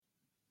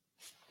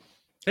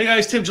Hey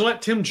guys, Tim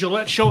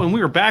Gillette Show, and we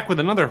are back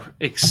with another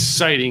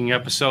exciting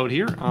episode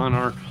here on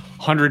our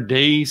 100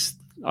 days,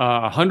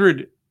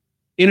 100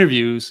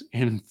 interviews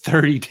in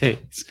 30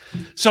 days.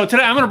 So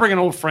today I'm going to bring an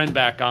old friend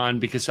back on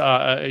because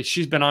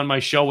she's been on my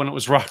show when it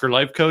was Rocker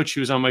Life Coach. She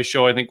was on my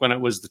show, I think, when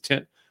it was the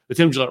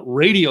Tim Gillette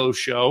radio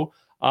show.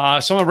 So I'm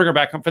going to bring her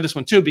back up for this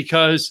one too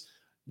because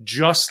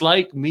just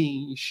like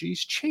me,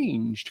 she's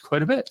changed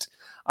quite a bit.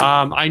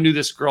 I knew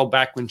this girl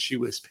back when she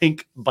was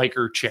Pink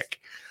Biker Chick.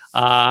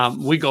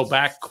 We go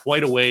back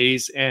quite a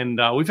ways, and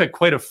we've had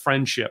quite a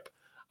friendship,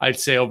 I'd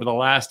say, over the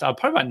last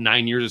probably about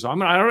 9 years or so.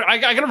 I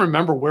got to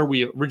remember where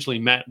we originally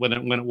met when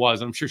it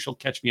was. I'm sure she'll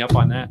catch me up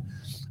on that.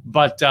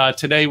 But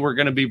today we're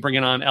going to be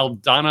bringing on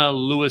Aldana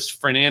Lewis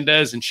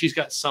Fernandez, and she's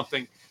got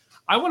something.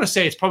 I want to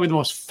say it's probably the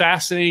most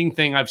fascinating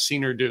thing I've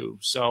seen her do.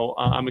 So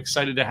I'm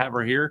excited to have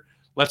her here.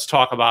 Let's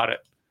talk about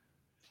it.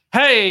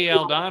 Hey,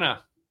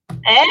 Aldana.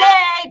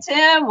 Hey,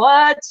 Tim.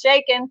 What's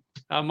shaking?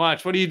 Not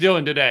much. What are you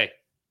doing today?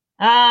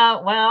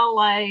 Well,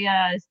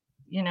 I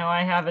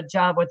have a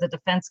job with a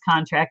defense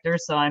contractor,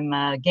 so I'm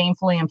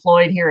gainfully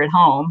employed here at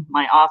home.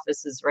 My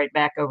office is right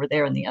back over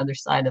there on the other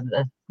side of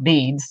the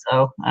beads.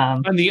 So,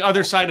 on the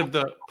other side of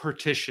the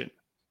partition.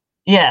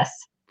 Yes,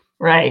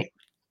 right.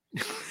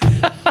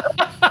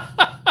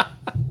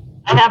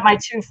 I have my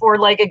two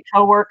four-legged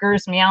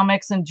coworkers, Meow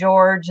Mix and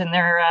George, and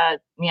their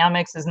Meow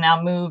Mix has now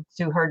moved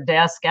to her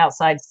desk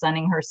outside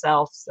sunning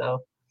herself. So.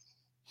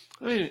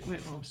 Wait.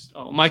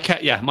 Oh, my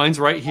cat. Yeah, mine's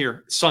right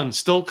here. Sun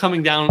still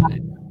coming down,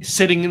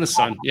 sitting in the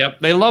sun.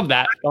 Yep. They love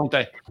that, don't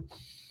they?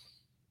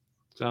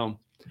 So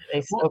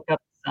they soak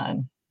up the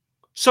sun.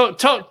 So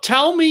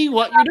tell me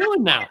what you're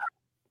doing now.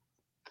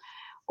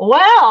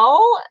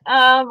 Well,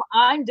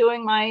 I'm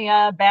doing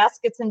my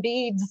baskets and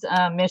beads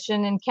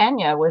mission in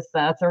Kenya with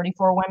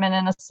 34 women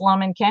in a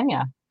slum in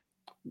Kenya.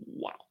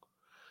 Wow.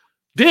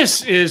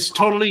 This is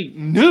totally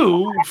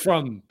new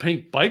from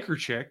Pink Biker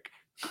Chick.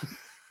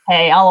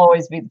 Hey, I'll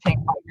always be the Pink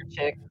Biker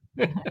Chick.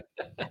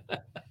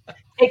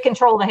 Take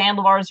control of the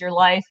handlebars of your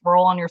life,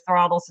 roll on your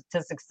throttle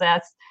to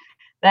success.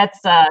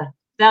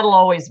 That'll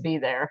always be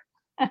there.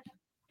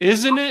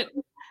 Isn't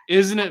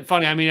it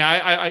funny? I mean,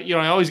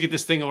 I always get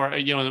this thing where,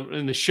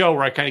 in the show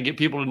where I kind of get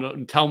people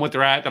to tell them what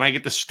they're at, then I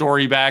get the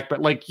story back.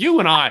 But like you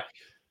and I,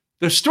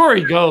 the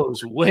story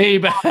goes way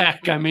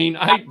back. I mean,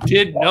 I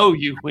did know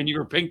you when you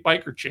were Pink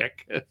Biker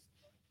Chick.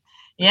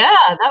 Yeah,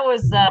 that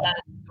was,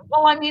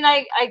 well, I mean,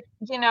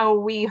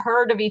 we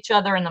heard of each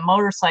other in the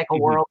motorcycle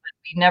world, but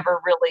we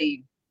never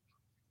really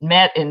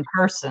met in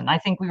person. I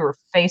think we were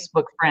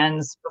Facebook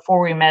friends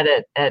before we met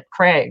at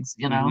Craig's,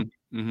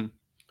 Mm-hmm.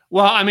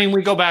 Well, I mean,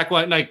 we go back,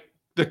 like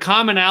the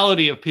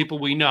commonality of people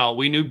we know.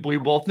 We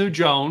both knew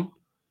Joan.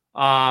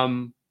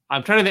 I'm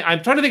trying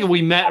to think if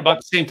we met about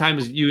the same time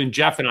as you and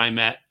Jeff and I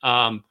met.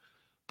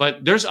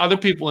 But there's other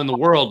people in the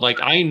world,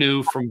 like I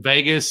knew from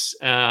Vegas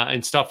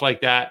and stuff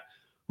like that,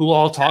 who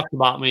all talked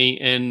about me,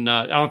 and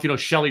I don't know if you know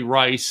Shelly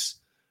Rice,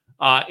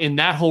 in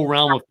that whole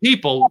realm of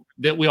people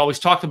that we always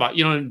talked about.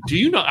 Do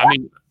you know? I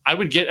mean, I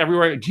would get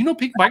everywhere. Do you know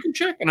Pink Biker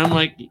Chick? And I'm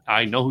like,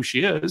 I know who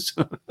she is.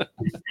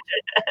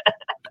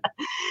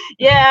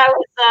 Yeah,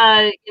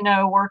 I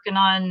was, working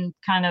on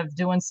kind of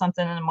doing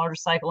something in the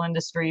motorcycle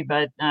industry,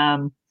 but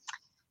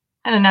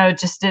I don't know,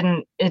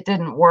 it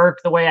didn't work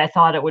the way I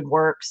thought it would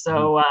work.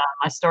 So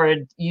I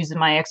started using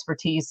my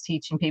expertise,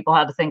 teaching people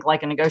how to think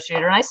like a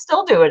negotiator. And I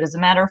still do it. As a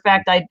matter of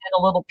fact, I did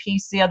a little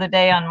piece the other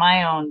day on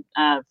my own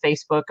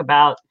Facebook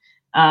about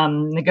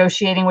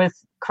negotiating with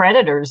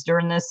creditors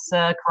during this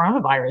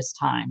coronavirus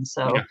time.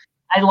 So yeah.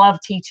 I love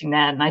teaching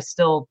that, and I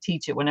still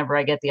teach it whenever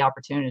I get the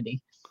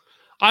opportunity.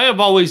 I have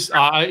always,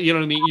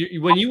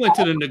 when you went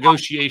to the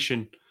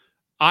negotiation,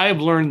 I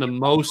have learned the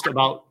most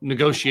about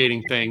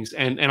negotiating things,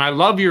 and I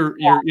love your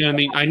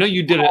I know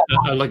you did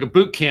like a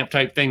boot camp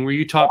type thing where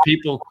you taught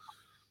people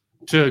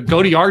to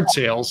go to yard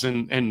sales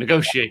and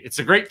negotiate. It's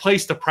a great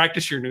place to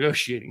practice your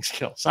negotiating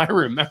skills. I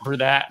remember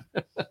that.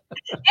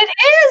 It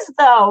is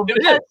though,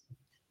 because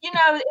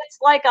it's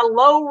like a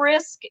low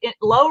risk,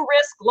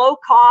 low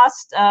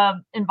cost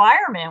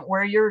environment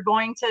where you're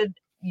going to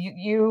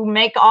you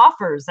make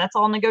offers. That's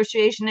all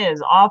negotiation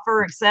is: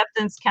 offer,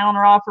 acceptance,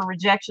 counter offer,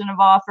 rejection of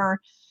offer.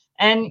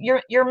 And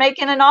you're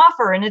making an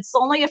offer, and it's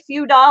only a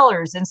few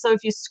dollars. And so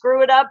if you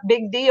screw it up,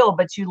 big deal.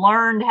 But you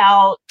learned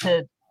how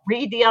to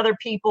read the other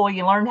people.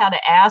 You learned how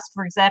to ask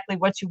for exactly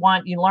what you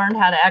want. You learned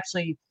how to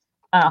actually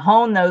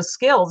hone those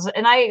skills.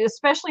 And I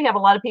especially have a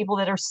lot of people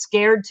that are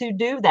scared to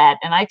do that.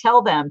 And I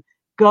tell them,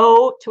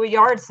 go to a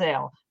yard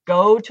sale,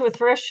 go to a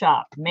thrift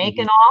shop, make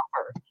an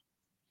offer.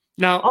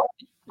 Now,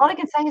 all I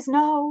can say is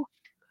no.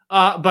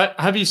 But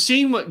have you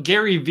seen what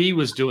Gary Vee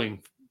was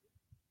doing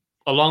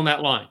along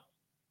that line?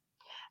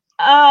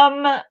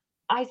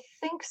 I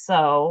think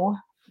so.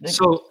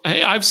 So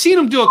I've seen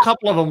him do a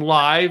couple of them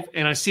live,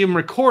 and I see him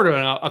recording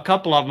a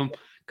couple of them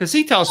because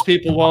he tells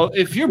people, well,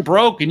 if you're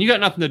broke and you got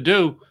nothing to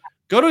do,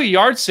 go to a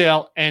yard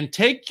sale and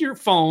take your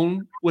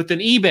phone with an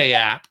eBay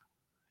app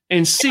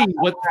and see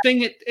what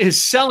thing it is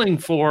selling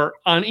for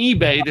on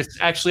eBay that's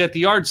actually at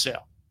the yard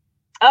sale.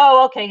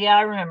 Oh, okay. Yeah,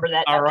 I remember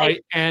that. All Okay.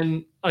 right.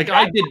 And like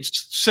I did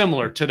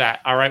similar to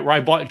that. All right. Where I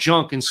bought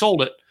junk and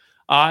sold it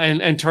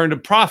and turned a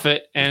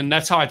profit. And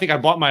that's how I think I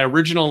bought my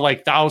original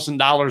like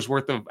 $1,000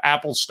 worth of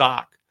Apple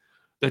stock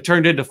that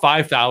turned into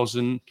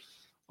 5,000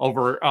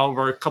 over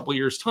a couple of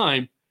years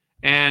time.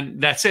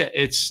 And that's it.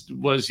 It's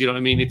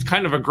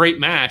kind of a great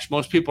match.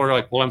 Most people are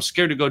like, well, I'm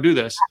scared to go do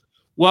this.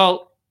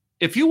 Well,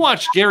 if you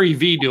watch Gary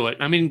Vee do it,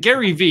 I mean,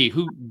 Gary Vee,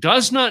 who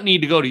does not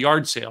need to go to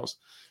yard sales,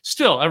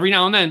 still every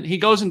now and then he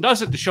goes and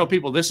does it to show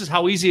people this is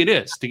how easy it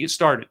is to get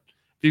started.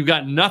 If you've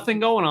got nothing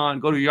going on,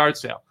 go to a yard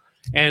sale.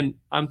 And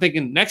I'm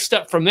thinking next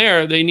step from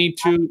there, they need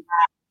to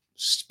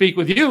speak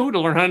with you to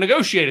learn how to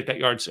negotiate at that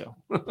yard sale.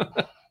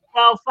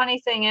 Well, funny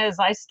thing is,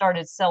 I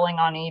started selling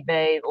on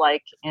eBay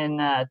like in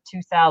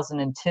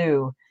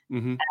 2002,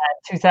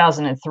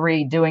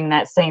 2003, doing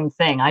that same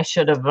thing. I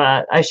should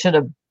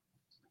have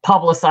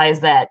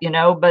publicized that,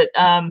 but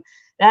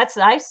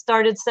I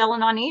started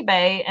selling on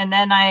eBay, and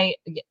then I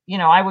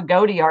would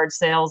go to yard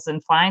sales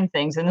and find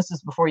things. And this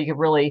is before you could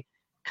really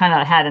kind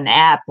of had an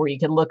app where you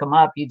could look them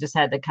up. You just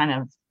had to kind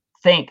of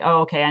think, oh,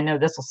 okay, I know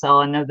this will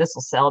sell. I know this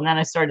will sell. And then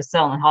I started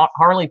selling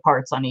Harley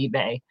parts on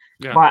eBay,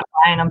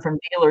 buying them from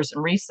dealers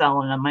and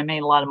reselling them. I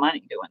made a lot of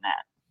money doing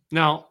that.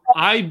 Now,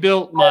 I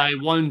built my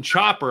one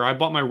chopper. I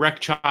bought my wreck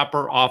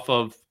chopper off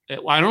of,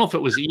 I don't know if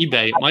it was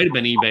eBay. It might have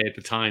been eBay at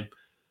the time.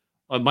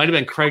 It might have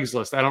been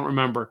Craigslist. I don't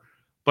remember.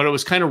 But it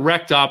was kind of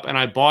wrecked up, and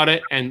I bought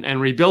it and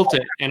rebuilt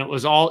it, and it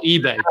was all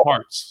eBay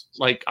parts.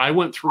 Like I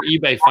went through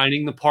eBay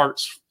finding the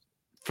parts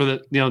for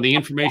the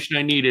information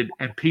I needed,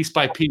 and piece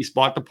by piece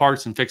bought the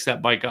parts and fixed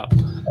that bike up.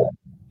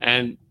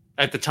 And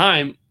at the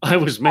time, I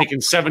was making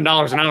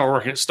 $7 an hour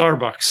working at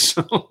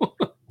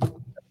Starbucks,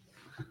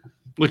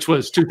 which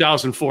was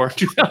 2004,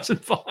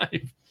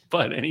 2005.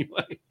 But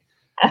anyway,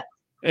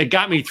 it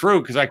got me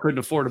through because I couldn't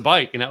afford a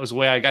bike, and that was the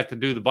way I got to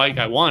do the bike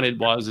I wanted.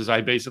 Was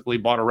I basically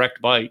bought a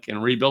wrecked bike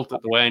and rebuilt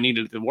it the way I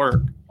needed it to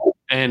work,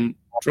 and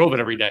drove it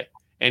every day.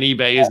 And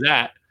eBay is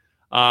that.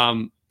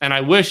 And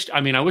I wished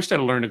I'd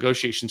learned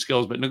negotiation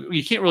skills, but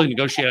you can't really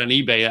negotiate on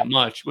eBay that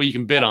much. Well, you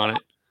can bid on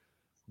it,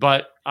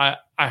 but I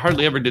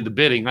hardly ever did the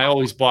bidding. I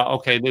always bought,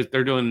 okay,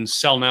 they're doing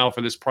sell now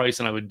for this price,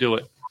 and I would do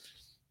it.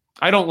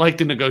 I don't like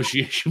the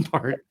negotiation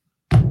part.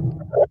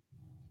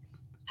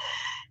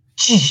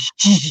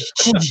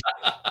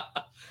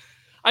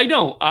 I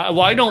don't.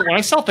 I don't. When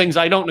I sell things,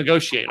 I don't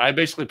negotiate. I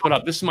basically put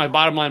up, this is my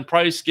bottom line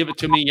price. Give it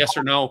to me, yes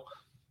or no.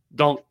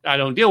 I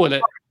don't deal with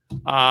it.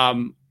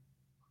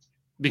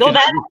 Because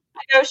that's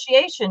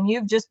negotiation.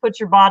 You've just put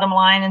your bottom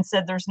line and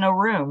said there's no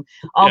room.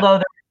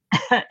 Although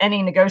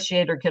any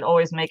negotiator could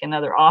always make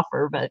another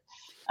offer, but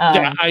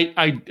when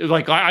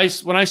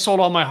I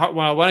sold my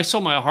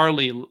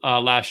Harley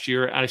last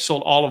year, I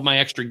sold all of my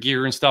extra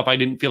gear and stuff I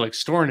didn't feel like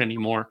storing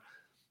anymore,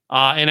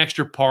 and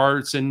extra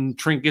parts and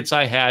trinkets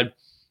I had.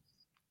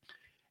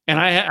 And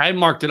I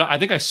marked it up. I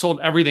think I sold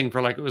everything for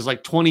it was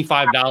like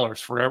 $25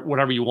 for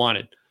whatever you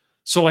wanted.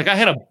 So like I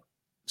had a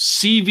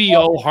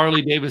CVO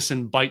Harley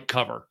Davidson bike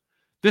cover.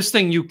 This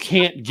thing you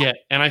can't get,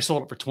 and I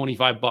sold it for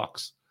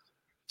 $25.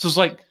 So it's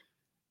like,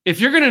 if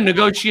you're going to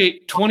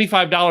negotiate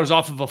 $25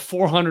 off of a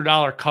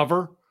 $400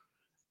 cover,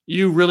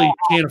 you really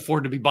can't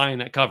afford to be buying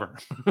that cover.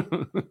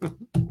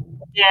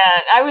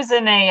 Yeah, I was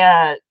in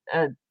a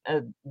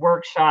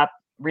workshop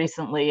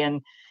recently,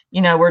 and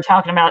we're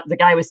talking about, the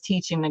guy was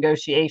teaching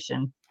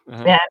negotiation,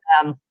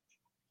 and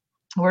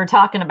we're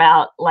talking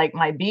about like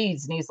my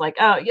beads, and he's like,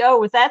 oh,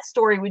 with that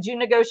story, would you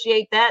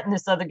negotiate that? And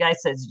this other guy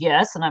says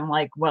yes, and I'm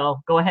like,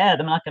 well, go ahead.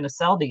 I'm not going to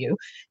sell to you.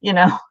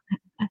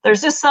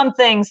 There's just some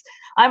things.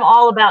 I'm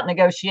all about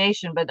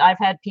negotiation, but I've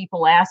had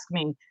people ask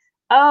me,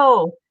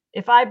 oh,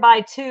 if I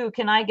buy two,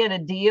 can I get a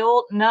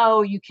deal?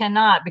 No, you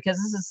cannot, because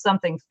this is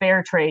something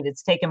fair trade.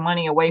 It's taking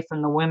money away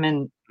from the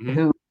women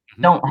who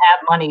don't have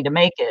money to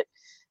make it.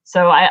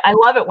 So I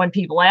love it when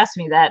people ask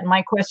me that. And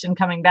my question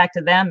coming back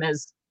to them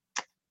is,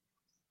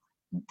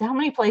 how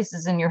many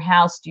places in your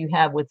house do you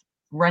have with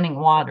running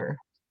water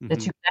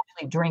that you can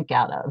actually drink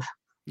out of?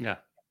 Yeah.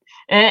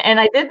 And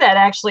I did that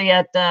actually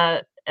at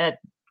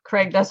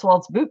Craig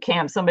Duswalt's boot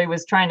camp. Somebody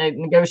was trying to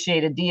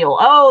negotiate a deal.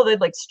 Oh, they'd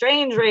like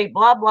strange rate,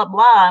 blah, blah,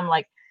 blah. I'm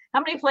like,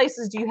 how many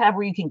places do you have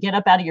where you can get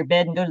up out of your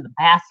bed and go to the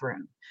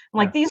bathroom? I'm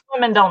like, these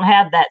women don't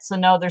have that. So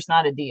no, there's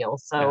not a deal.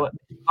 So I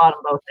bought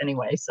them both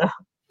anyway. So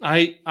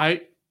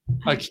I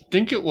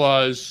think it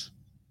was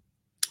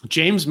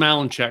James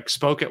Malinchek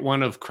spoke at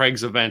one of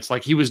Craig's events.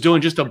 Like he was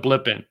doing just a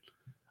blip in.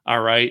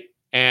 All right.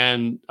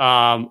 And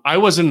I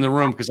wasn't in the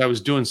room because I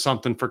was doing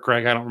something for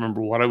Craig. I don't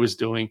remember what I was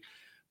doing.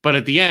 But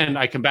at the end,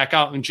 I come back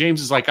out and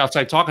James is like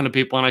outside talking to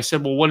people. And I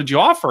said, well, what did you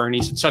offer? And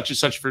he said, such and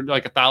such for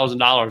like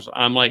 $1,000.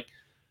 I'm like,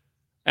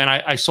 and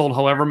I sold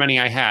however many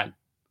I had.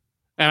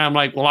 And I'm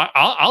like, well,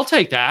 I'll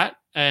take that.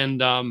 And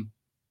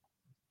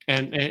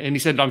he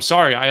said, I'm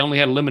sorry, I only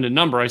had a limited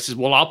number. I said,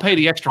 well, I'll pay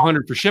the extra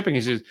 100 for shipping.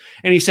 And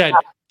he said,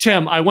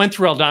 Tim, I went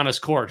through Aldana's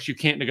course. You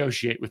can't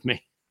negotiate with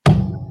me.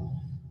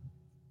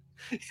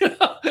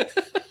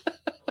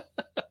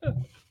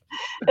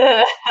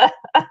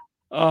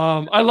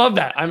 I love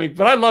that. I mean,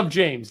 but I love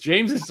James.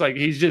 James is like,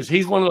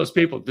 he's one of those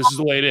people. This is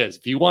the way it is.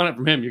 If you want it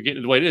from him, you're getting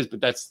it the way it is,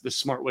 but that's the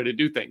smart way to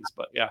do things.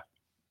 But yeah.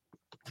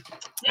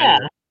 Yeah.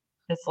 Anyway.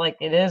 It's like,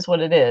 it is what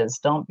it is.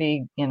 Don't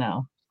be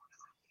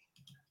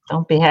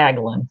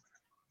haggling.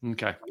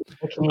 Okay.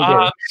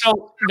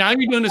 So now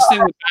you're doing this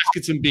thing with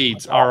baskets and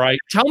beads. All right.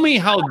 Tell me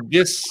how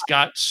this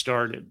got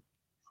started.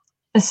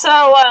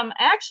 So,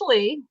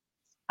 actually,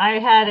 I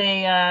had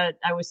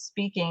I was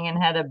speaking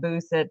and had a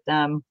booth at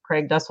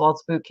Craig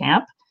Duswalt's boot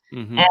camp.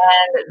 Mm-hmm.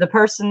 And the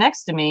person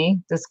next to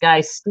me, this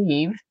guy,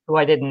 Steve, who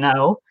I didn't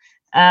know,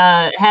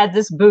 had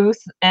this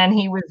booth, and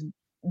he was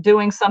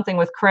doing something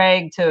with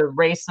Craig to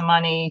raise some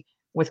money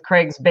with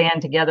Craig's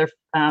Band Together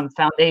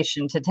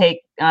Foundation to take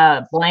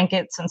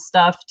blankets and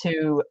stuff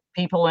to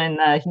people in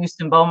the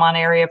Houston Beaumont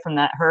area from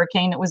that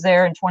hurricane that was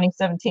there in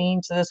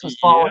 2017. So this was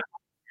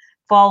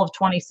fall of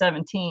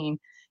 2017.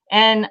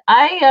 And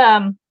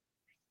I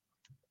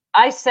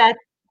sat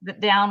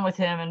down with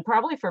him and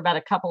probably for about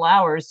a couple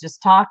hours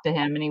just talked to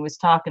him. And he was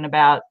talking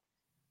about,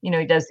 he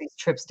does these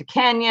trips to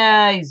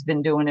Kenya. He's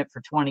been doing it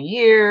for 20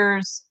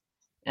 years,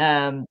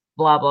 blah,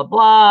 blah,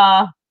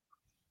 blah.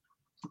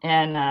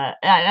 And I,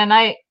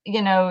 I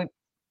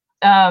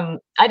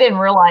didn't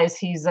realize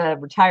he's a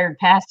retired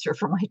pastor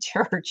for my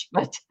church,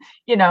 but,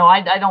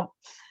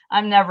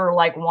 I'm never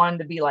like one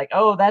to be like,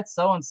 oh, that's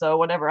so-and-so,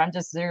 whatever. I'm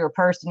just your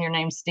person. Your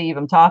name's Steve.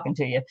 I'm talking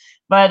to you.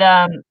 But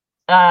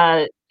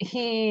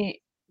he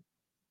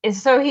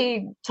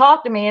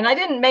talked to me, and I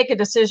didn't make a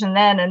decision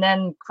then. And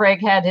then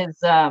Craig had his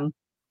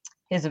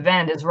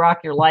event, his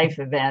Rock Your Life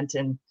event,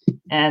 and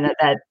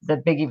the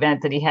big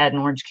event that he had in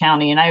Orange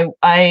County. And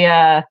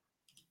I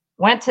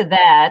went to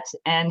that,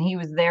 and he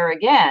was there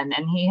again,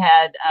 and he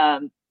had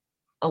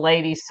a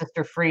lady,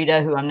 Sister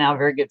Frida, who I'm now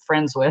very good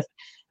friends with,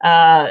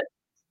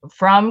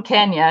 from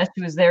Kenya.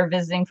 She was there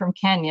visiting from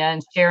Kenya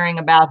and sharing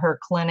about her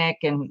clinic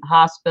and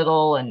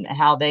hospital and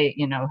how they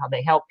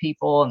help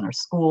people and their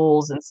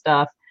schools and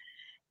stuff.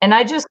 And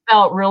I just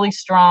felt really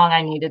strong.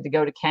 I needed to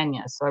go to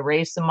Kenya. So I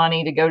raised some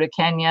money to go to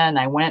Kenya, and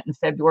I went in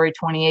February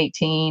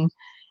 2018.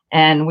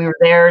 And we were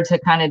there to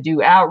kind of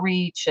do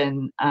outreach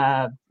and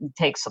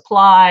take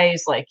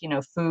supplies like,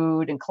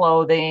 food and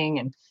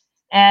clothing.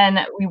 And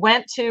we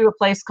went to a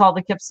place called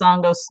the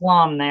Kipsongo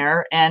Slum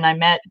there. And I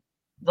met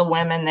the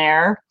women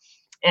there.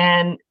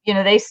 And,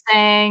 they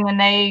sang, and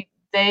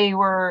they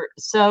were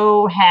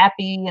so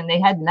happy, and they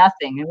had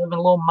nothing. They live in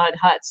little mud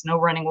huts, no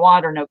running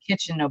water, no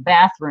kitchen, no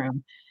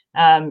bathroom,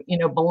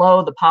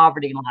 below the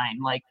poverty line,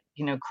 like,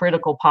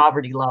 critical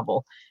poverty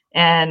level.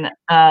 And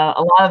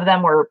a lot of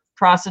them were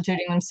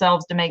prostituting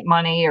themselves to make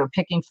money, or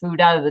picking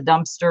food out of the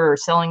dumpster, or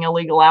selling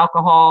illegal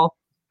alcohol.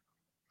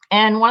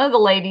 And one of the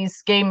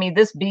ladies gave me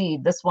this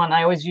bead. This one,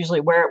 I always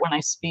usually wear it when I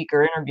speak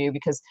or interview,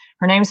 because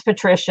her name's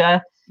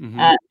Patricia.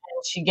 Mm-hmm.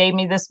 She gave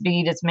me this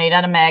bead. It's made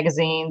out of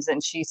magazines.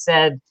 And she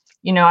said,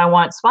 I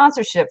want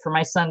sponsorship for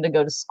my son to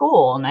go to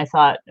school. And I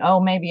thought, oh,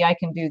 maybe I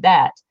can do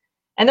that.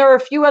 And there were a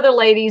few other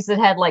ladies that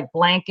had like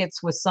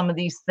blankets with some of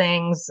these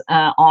things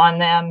on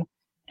them.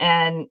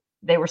 And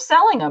they were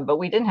selling them, but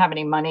we didn't have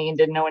any money and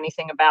didn't know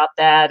anything about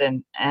that,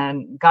 and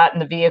got in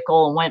the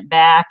vehicle and went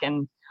back.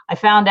 And I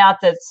found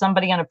out that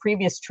somebody on a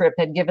previous trip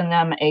had given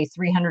them a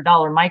 $300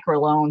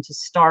 microloan to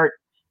start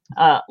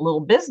little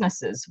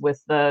businesses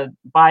with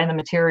buying the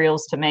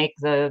materials to make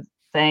the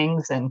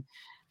things and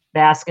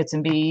baskets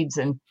and beads.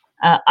 And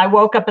I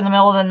woke up in the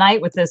middle of the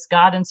night with this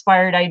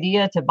God-inspired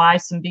idea to buy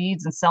some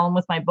beads and sell them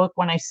with my book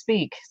when I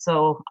speak.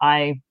 So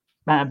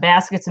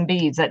baskets and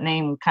beads, that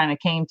name kind of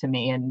came to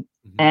me.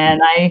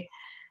 And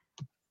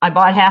I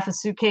bought half a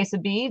suitcase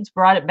of beads,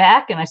 brought it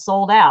back, and I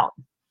sold out.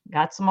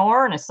 Got some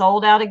more, and I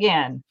sold out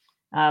again.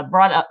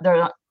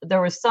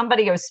 There was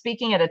somebody, I was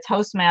speaking at a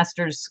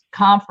Toastmasters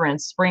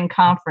conference, spring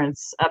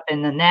conference up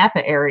in the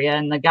Napa area,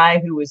 and the guy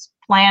who was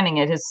planning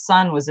it, his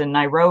son was in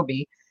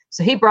Nairobi.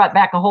 So he brought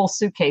back a whole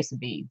suitcase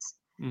of beads.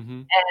 Mm-hmm.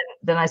 And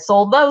then I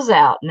sold those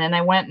out. And then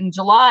I went in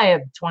July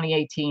of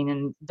 2018,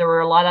 and there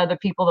were a lot of other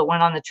people that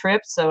went on the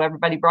trip. So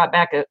everybody brought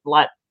back a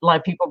lot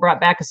of people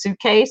brought back a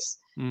suitcase.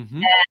 Mm-hmm.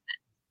 And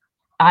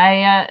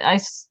I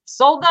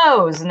sold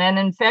those. And then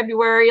in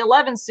February,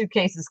 11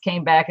 suitcases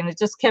came back, and it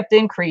just kept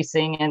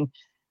increasing. And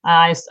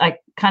I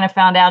kind of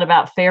found out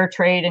about fair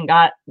trade and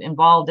got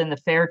involved in the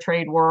fair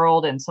trade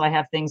world. And so I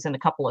have things in a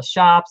couple of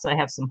shops. I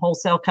have some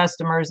wholesale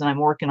customers, and I'm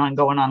working on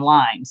going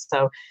online.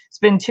 So it's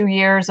been 2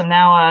 years. I'm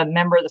now a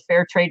member of the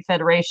Fair Trade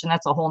Federation.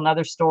 That's a whole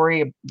nother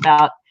story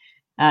about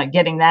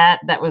getting that.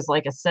 That was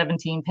like a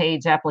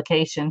 17-page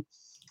application,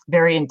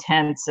 very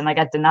intense. And I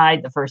got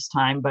denied the first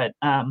time, but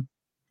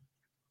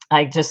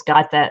I just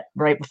got that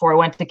right before I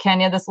went to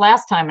Kenya this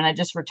last time, and I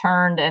just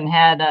returned and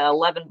had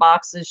 11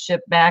 boxes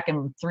shipped back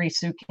and 3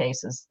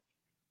 suitcases.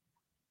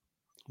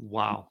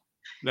 Wow,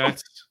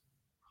 that's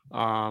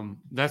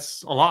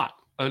a lot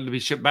to be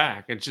shipped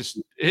back. It's just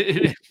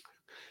you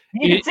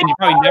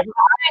probably never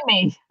behind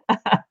me.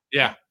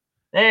 Yeah,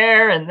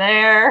 there and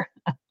there.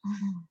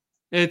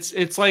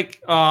 It's like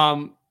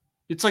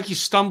you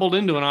stumbled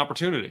into an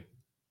opportunity.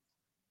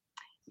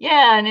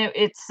 Yeah, and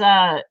it's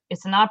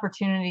an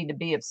opportunity to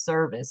be of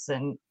service,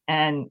 and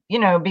you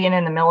know, being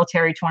in the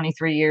military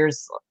 23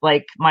 years,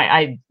 like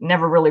I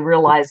never really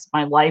realized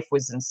my life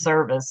was in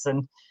service,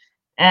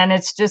 and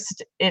it's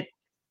just it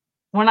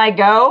when I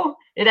go,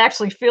 it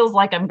actually feels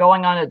like I'm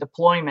going on a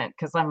deployment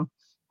because I'm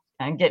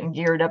getting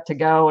geared up to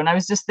go. And I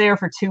was just there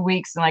for 2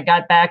 weeks, and I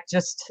got back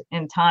just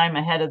in time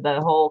ahead of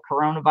the whole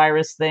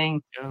coronavirus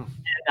thing.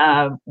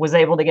 Yeah. Was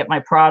able to get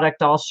my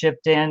product all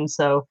shipped in.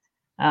 So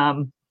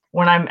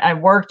when I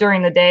work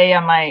during the day,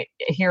 I might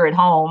here at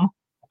home,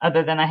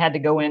 other than I had to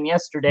go in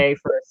yesterday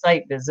for a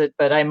site visit.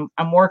 But I'm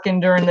working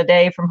during the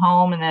day from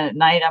home, and then at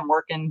night I'm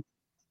working,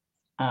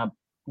 uh,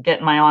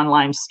 getting my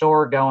online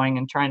store going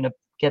and trying to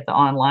get the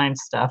online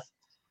stuff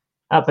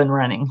up and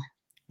running.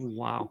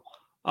 Wow.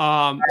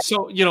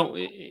 So, you know,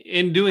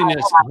 in doing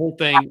this whole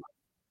thing,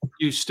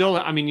 you still,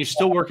 I mean, you're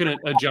still working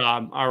a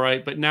job. All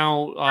right. But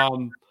now,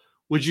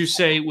 would you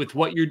say with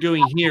what you're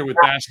doing here with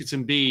Baskets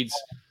and Beads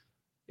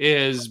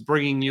is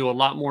bringing you a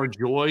lot more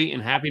joy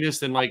and happiness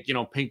than, like, you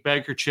know, Pink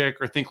Beggar Chick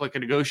or Think Like a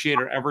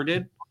Negotiator ever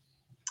did?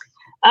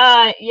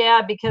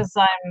 Yeah, because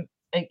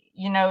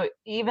you know,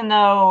 even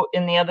though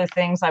in the other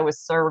things I was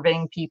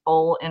serving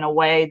people in a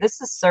way, this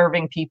is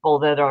serving people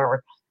that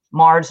are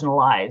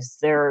marginalized.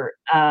 They're,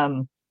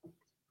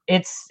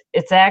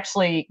 it's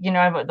actually, you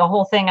know, the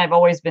whole thing I've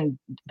always been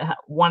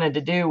wanted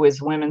to do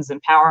is women's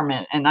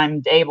empowerment, and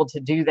I'm able to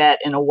do that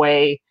in a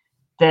way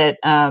that,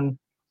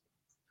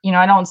 you know,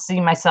 I don't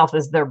see myself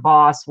as their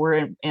boss.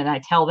 And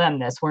I tell them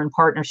this, we're in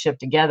partnership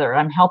together.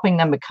 I'm helping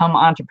them become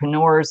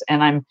entrepreneurs,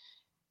 and I'm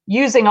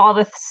using all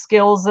the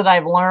skills that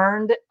I've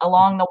learned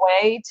along the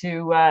way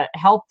to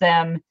help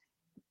them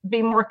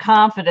be more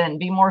confident,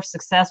 be more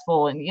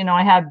successful. And, you know,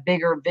 I have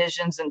bigger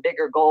visions and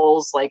bigger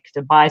goals, like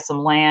to buy some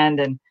land,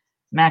 and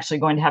I'm actually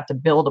going to have to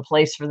build a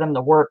place for them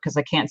to work because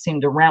I can't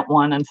seem to rent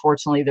one.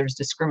 Unfortunately, there's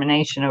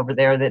discrimination over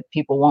there that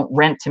people won't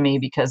rent to me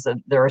because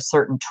they're a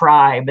certain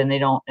tribe, and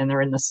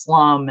they're in the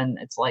slum. And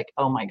it's like,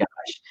 oh my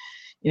gosh,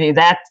 you know,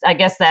 that, I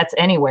guess that's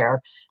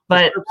anywhere.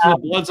 But the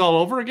blood's all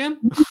over again.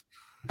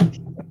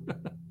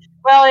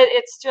 Well,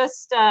 it's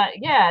just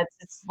yeah,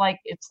 it's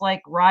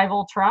like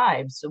rival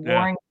tribes,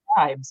 warring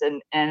tribes,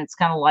 and it's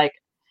kind of like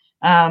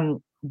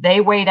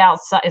they wait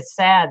outside. It's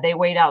sad, they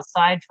wait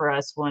outside for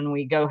us when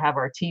we go have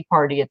our tea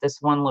party at this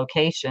one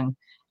location,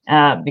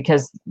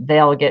 because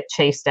they'll get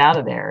chased out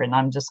of there, and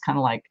I'm just kind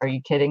of like, are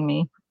you kidding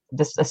me?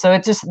 So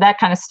it just, that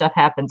kind of stuff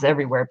happens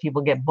everywhere.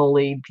 People get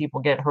bullied,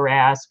 people get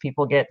harassed,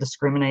 people get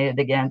discriminated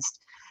against.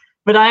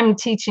 But I'm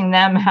teaching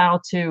them how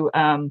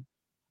to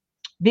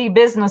be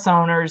business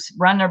owners,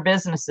 run their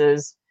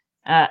businesses,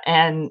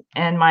 and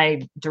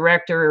my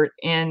director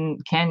in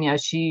Kenya,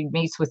 she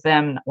meets with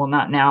them. Well,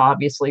 not now,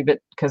 obviously, but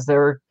because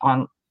they're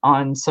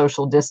on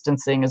social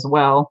distancing as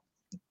well.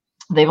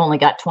 They've only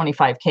got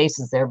 25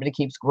 cases there, but it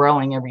keeps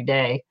growing every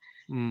day.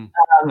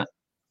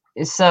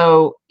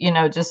 So, you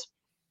know, just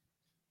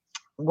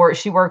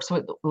she works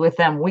with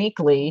them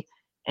weekly,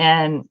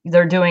 and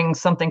they're doing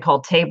something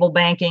called table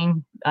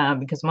banking,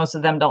 because most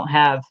of them don't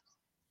have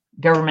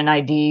government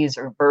IDs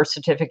or birth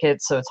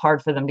certificates, so it's hard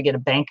for them to get a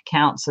bank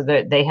account. So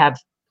that they have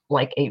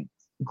like a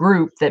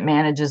group that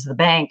manages the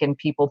bank, and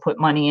people put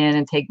money in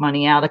and take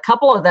money out. A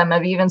couple of them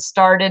have even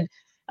started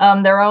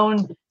their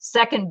own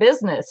second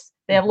business.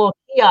 They have little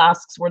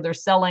kiosks where they're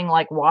selling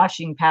like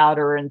washing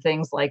powder and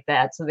things like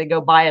that. So they go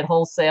buy it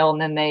wholesale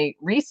and then they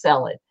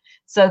resell it.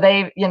 So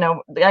they, you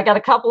know, I got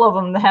a couple of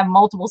them that have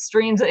multiple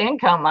streams of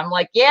income. I'm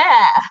like,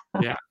 yeah.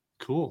 Yeah,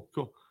 cool.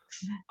 So,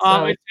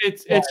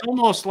 it's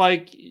almost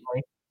like,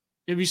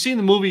 have you seen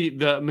the movie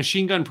The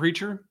Machine Gun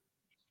Preacher?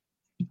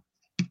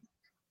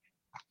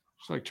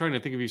 It's like trying to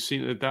think if you've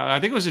seen it. I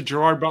think it was a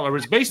Gerard Butler. It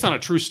was based on a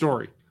true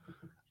story.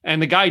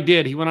 And the guy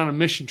he went on a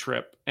mission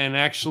trip and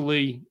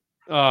actually,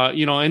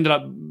 you know, ended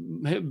up,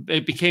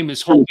 it became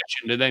his whole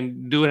mission to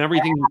then doing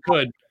everything he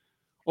could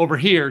over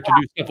here to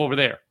do stuff over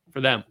there for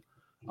them.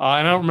 And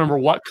I don't remember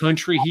what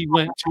country he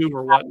went to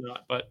or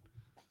whatnot, but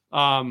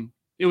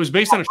it was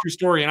based on a true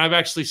story. And I've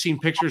actually seen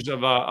pictures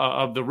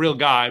of the real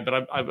guy,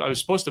 but I was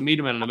supposed to meet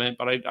him at an event,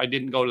 but I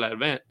didn't go to that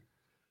event.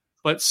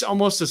 But it's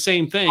almost the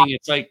same thing.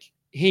 It's like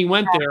he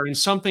went there, and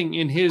something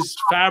in his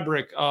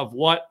fabric of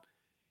what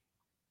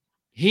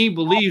he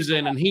believes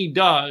in and he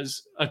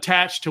does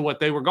attached to what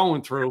they were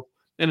going through.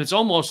 And it's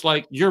almost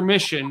like your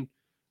mission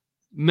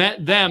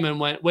met them and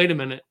went, wait a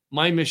minute,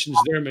 my mission's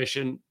their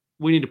mission.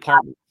 We need to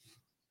partner.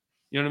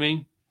 You know what I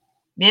mean?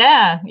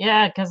 Yeah.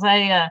 Because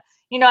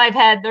you know,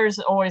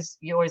 you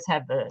always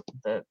have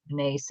the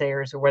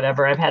naysayers or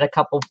whatever. I've had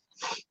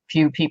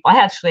few people. I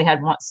actually had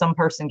some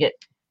person get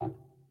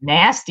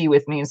nasty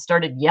with me and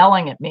started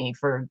yelling at me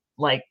for,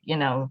 like, you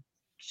know,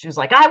 she was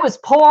like, I was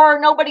poor,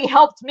 nobody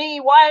helped me,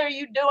 why are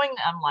you doing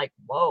that? I'm like,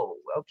 whoa,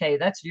 okay,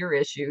 that's your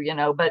issue, you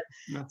know. But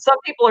some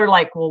people are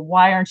like, well,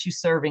 why aren't you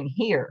serving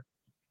here?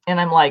 And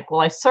I'm like,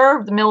 well, I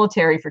served the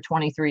military for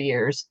 23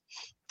 years.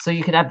 So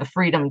you could have the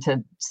freedom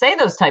to say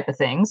those type of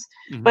things.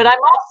 Mm-hmm. But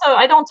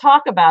I don't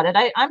talk about it.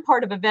 I'm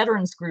part of a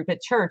veterans group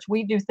at church.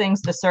 We do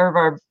things to serve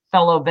our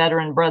fellow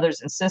veteran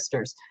brothers and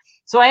sisters.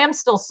 So I am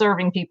still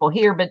serving people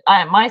here, but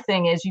my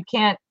thing is you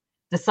can't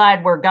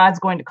decide where God's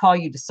going to call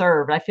you to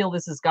serve. I feel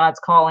this is God's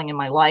calling in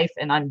my life,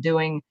 and I'm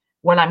doing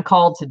what I'm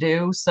called to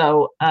do.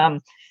 So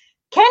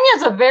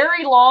Kenya's a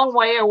very long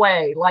way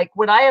away. Like,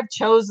 would I have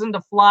chosen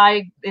to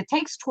fly? It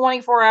takes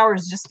 24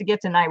 hours just to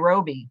get to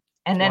Nairobi.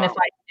 And then if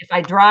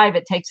I drive,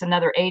 it takes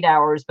another 8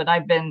 hours. But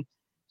I've been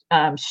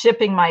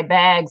shipping my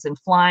bags and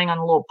flying on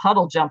a little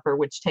puddle jumper,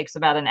 which takes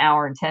about an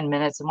hour and 10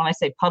 minutes. And when I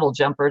say puddle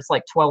jumper, it's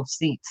like 12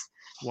 seats.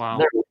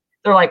 Wow.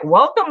 They're like,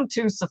 welcome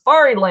to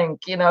Safari Link.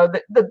 You know,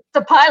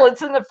 the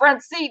pilot's in the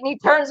front seat and he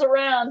turns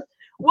around.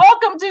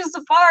 Welcome to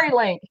Safari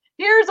Link.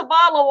 Here's a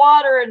bottle of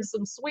water and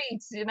some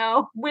sweets. You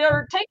know,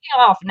 we're taking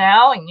off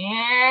now.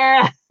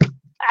 Yeah.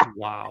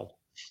 Wow.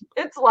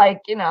 It's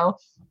like, you know,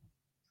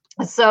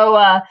 so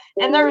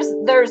and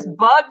there's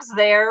bugs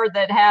there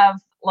that have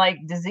like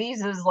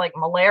diseases like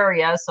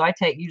malaria. So I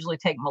usually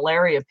take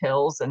malaria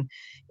pills, and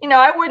you know,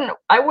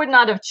 I would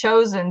not have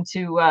chosen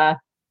to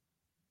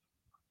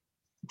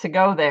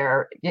go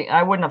there.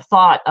 I wouldn't have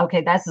thought,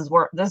 okay, this is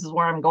where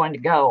I'm going to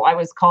go. I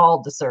was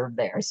called to serve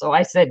there, so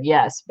I said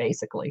yes,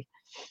 basically.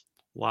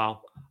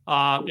 Wow.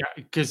 Yeah,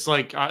 because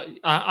like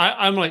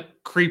I'm like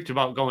creeped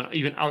about going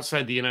even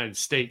outside the United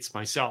States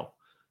myself.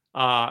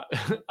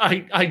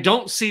 I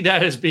don't see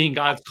that as being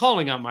God's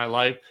calling on my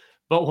life,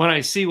 but when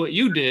I see what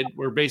you did,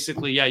 where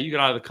basically, yeah, you got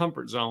out of the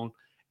comfort zone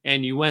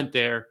and you went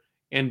there,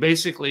 and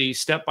basically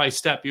step by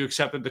step you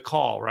accepted the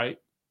call, right?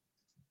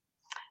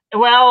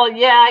 Well,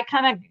 yeah, I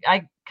kind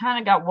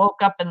of got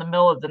woke up in the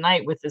middle of the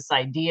night with this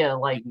idea,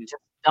 like just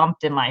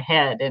dumped in my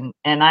head,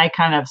 and I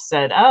kind of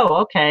said, oh,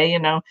 okay, you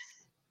know,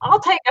 I'll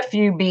take a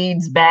few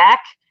beads back.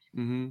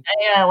 Mm-hmm.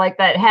 Yeah, like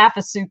that half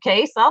a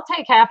suitcase. I'll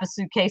take half a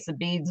suitcase of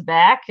beads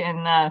back,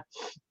 and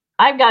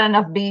I've got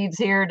enough beads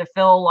here to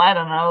fill, I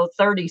don't know,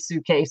 30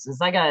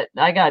 suitcases. I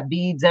got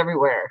beads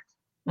everywhere.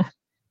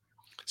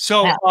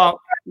 So,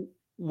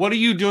 what are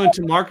you doing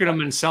to market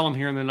them and sell them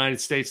here in the United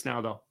States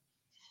now, though?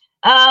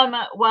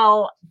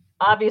 Well,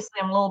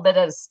 obviously, I'm a little bit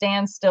at a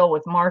standstill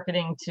with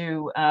marketing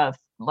to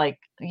like,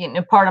 you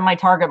know, part of my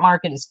target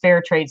market is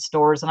fair trade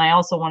stores, and I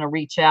also want to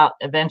reach out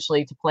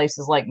eventually to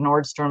places like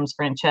Nordstrom's,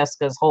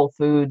 Francesca's, Whole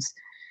Foods,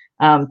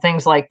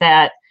 things like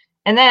that.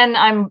 And then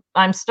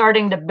I'm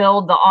starting to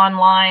build the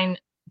online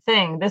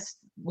thing. This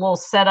little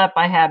setup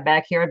I have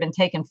back here, I've been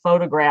taking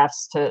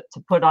photographs to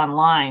put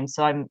online.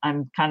 So I'm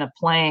kind of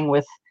playing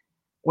with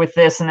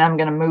this, and I'm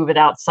going to move it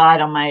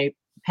outside on my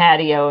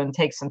patio and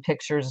take some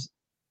pictures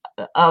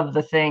of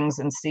the things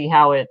and see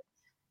how it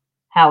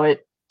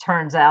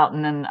turns out,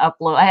 and then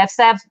upload. I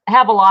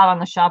have a lot on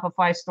the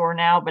Shopify store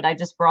now, but I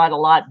just brought a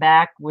lot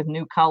back with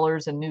new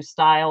colors and new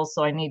styles,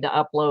 so I need to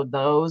upload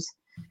those.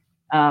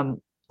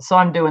 So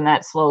I'm doing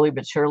that slowly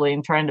but surely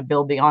and trying to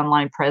build the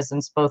online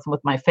presence, both with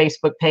my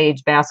Facebook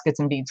page, Baskets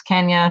and Beads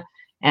Kenya,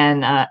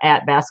 and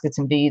at Baskets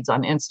and Beads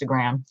on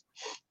Instagram.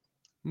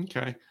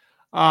 Okay.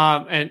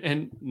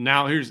 And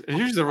now here's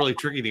the really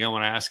tricky thing I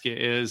want to ask you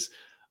is,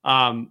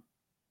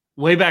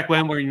 way back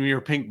when you were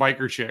a Pink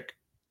Biker Chick,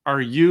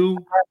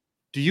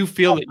 do you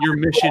feel that your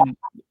mission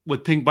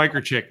with Pink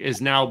Biker Chick is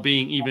now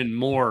being even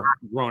more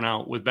grown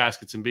out with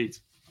Baskets and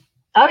Beads?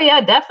 Oh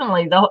yeah,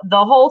 definitely. The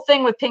whole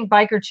thing with Pink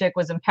Biker Chick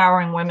was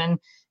empowering women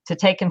to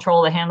take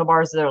control of the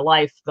handlebars of their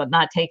life, but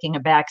not taking a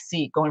back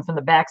seat, going from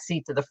the back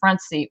seat to the front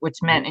seat,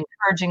 which meant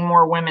encouraging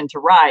more women to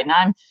ride.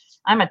 And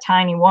I'm a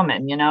tiny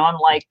woman, you know, I'm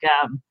like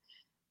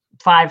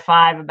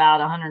 5'5",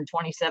 about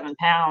 127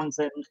 pounds,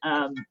 and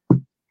oh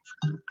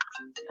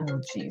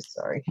geez,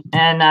 sorry.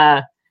 And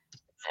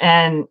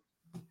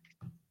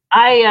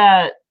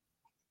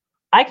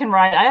I can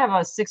ride. I have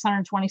a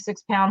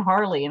 626-pound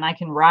Harley, and I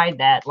can ride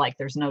that like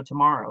there's no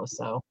tomorrow.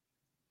 So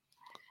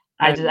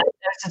that's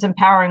just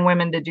empowering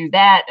women to do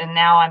that. And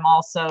now I'm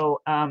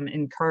also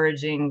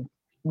encouraging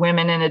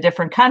women in a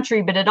different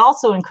country, but it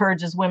also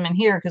encourages women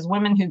here, because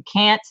women who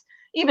can't,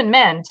 even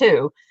men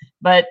too,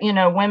 but you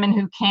know, women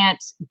who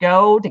can't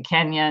go to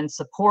Kenya and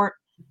support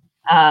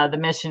the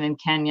mission in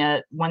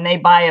Kenya, when they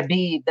buy a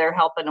bead, they're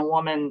helping a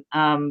woman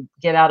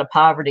get out of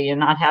poverty and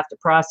not have to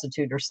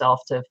prostitute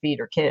herself to feed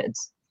her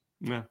kids.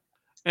 Yeah.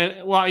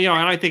 And well, you know,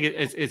 and I think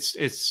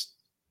it's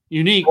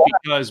unique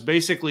because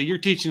basically you're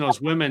teaching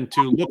those women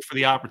to look for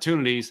the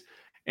opportunities,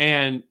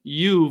 and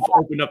you've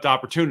opened up the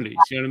opportunities.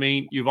 You know what I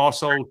mean? You've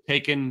also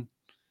taken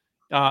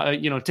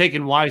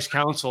wise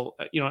counsel,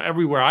 you know,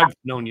 everywhere I've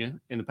known you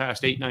in the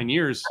past 8-9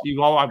 years,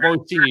 I've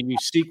always seen you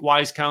seek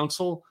wise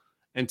counsel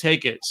and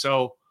take it.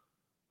 So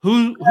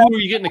who are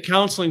you getting the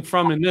counseling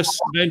from in this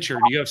venture?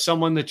 Do you have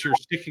someone that you're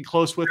sticking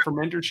close with for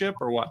mentorship,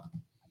 or what?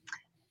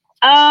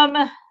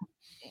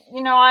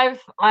 You know,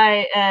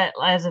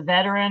 as a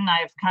veteran,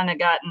 I've kind of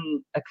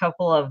gotten a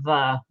couple of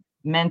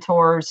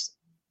mentors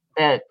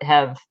that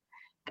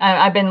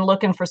I've been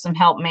looking for some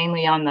help,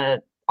 mainly on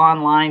the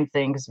online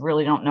things.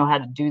 Really don't know how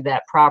to do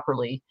that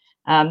properly.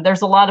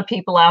 There's a lot of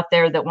people out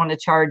there that want to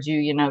charge you,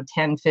 you know,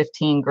 10,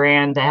 15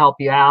 grand to help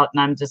you out. And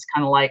I'm just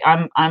kind of like,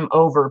 I'm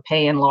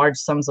overpaying large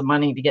sums of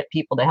money to get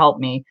people to help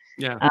me.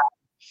 Yeah.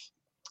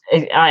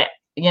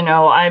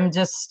 I'm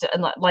just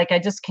like, I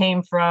just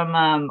came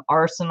from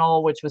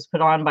Arsenal, which was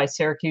put on by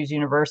Syracuse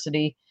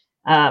University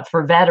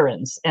for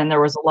veterans. And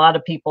there was a lot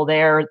of people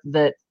there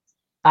that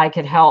I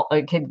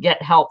could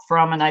get help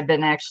from. And I've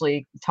been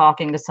actually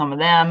talking to some of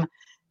them.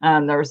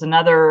 There was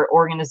another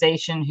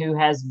organization who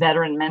has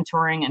veteran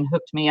mentoring and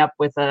hooked me up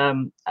with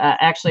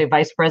actually a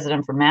vice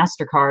president for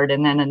MasterCard,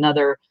 and then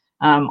another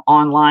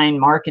online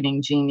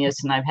marketing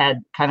genius. And I've had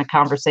kind of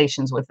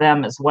conversations with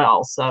them as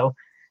well. So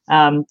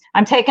I'm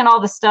taking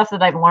all the stuff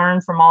that I've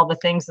learned from all the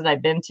things that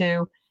I've been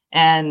to,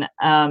 and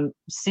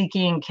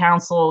seeking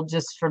counsel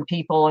just from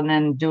people, and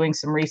then doing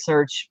some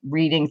research,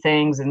 reading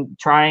things and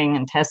trying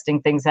and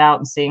testing things out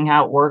and seeing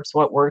how it works,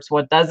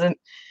 what doesn't,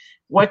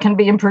 what can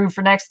be improved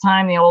for next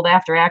time. The old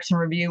after action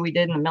review we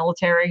did in the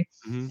military,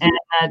 and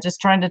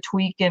just trying to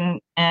tweak and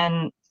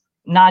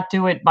not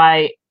do it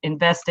by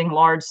investing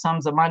large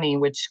sums of money,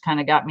 which kind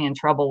of got me in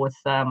trouble with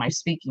my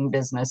speaking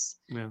business.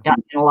 Got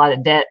me in a lot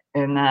of debt,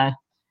 and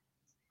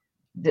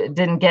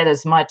didn't get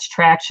as much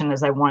traction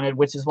as I wanted,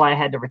 which is why I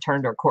had to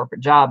return to a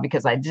corporate job,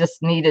 because I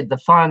just needed the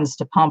funds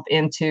to pump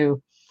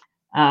into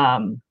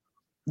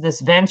this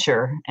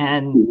venture,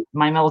 and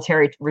my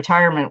military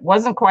retirement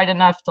wasn't quite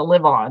enough to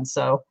live on.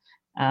 So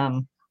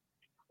that's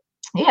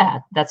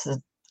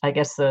I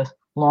guess the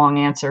long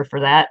answer for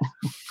that.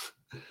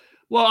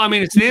 Well, I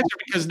mean, it's an answer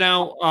because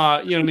now,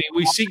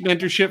 we seek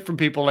mentorship from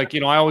people. Like,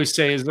 I always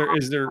say,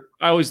 I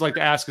always like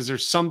to ask, is there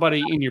somebody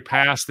in your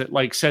past that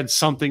like said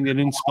something that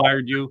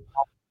inspired you?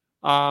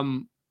 I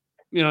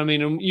know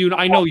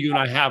you and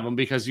I have them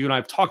because you and I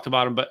have talked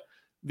about them. But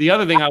the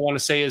other thing I want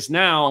to say is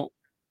now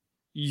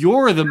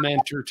you're the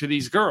mentor to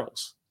these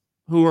girls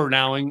who are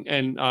now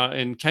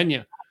in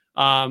Kenya.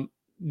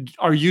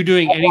 Are you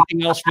doing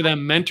anything else for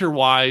them mentor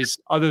wise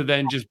other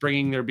than just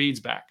bringing their beads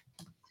back?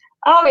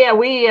 Oh yeah,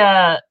 we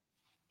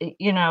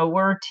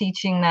we're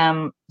teaching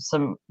them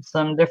some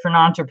different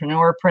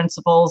entrepreneur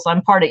principles.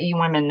 I'm part of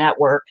eWomen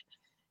Network,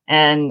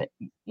 and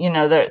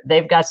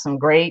they've got some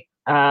great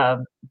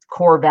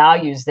core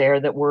values there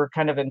that we're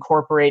kind of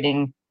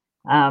incorporating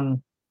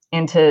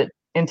into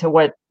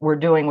what we're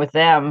doing with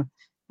them,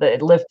 the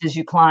lift as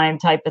you climb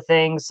type of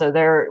thing. So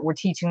we're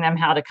teaching them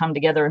how to come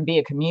together and be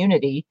a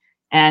community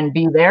and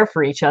be there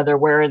for each other,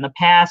 where in the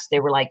past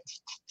they were like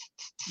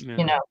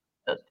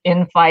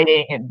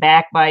infighting and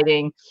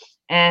backbiting.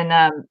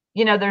 And,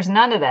 there's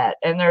none of that.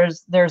 And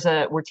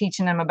we're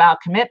teaching them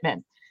about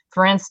commitment.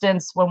 For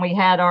instance, when we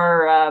had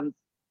our, I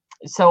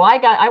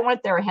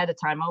went there ahead of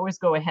time. I always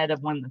go ahead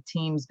of when the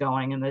team's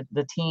going, and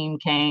the team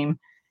came,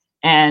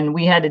 and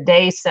we had a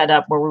day set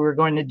up where we were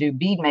going to do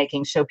bead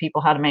making, show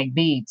people how to make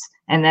beads,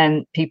 and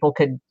then people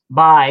could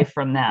buy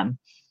from them.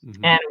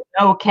 And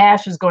no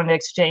cash was going to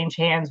exchange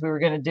hands. We were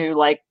going to do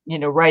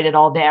write it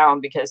all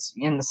down, because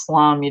in the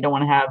slum, you don't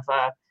want to have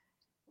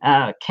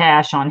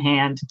cash on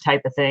hand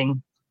type of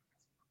thing.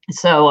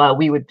 So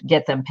we would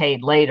get them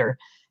paid later,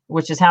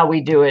 which is how we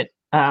do it.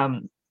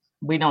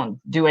 We don't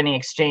do any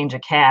exchange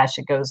of cash.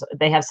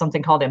 They have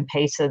something called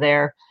M-Pesa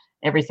there.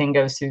 Everything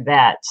goes through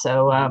that.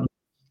 So,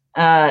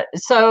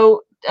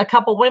 so a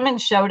couple women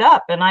showed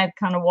up, and I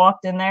kind of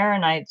walked in there,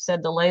 and I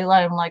said to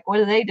Layla, I'm like, what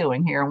are they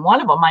doing here? And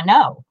one of them I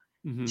know.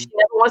 She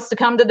never wants to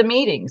come to the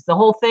meetings. The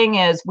whole thing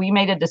is, we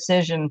made a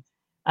decision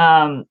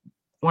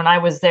when I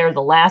was there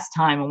the last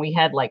time, and we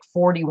had like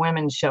 40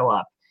 women show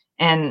up,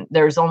 and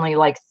there's only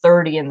like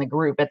 30 in the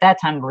group. At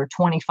that time, there were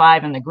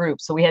 25 in the group.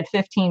 So we had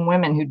 15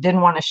 women who didn't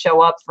want to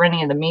show up for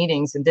any of the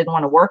meetings and didn't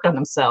want to work on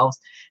themselves,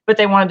 but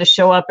they wanted to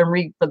show up and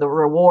reap for the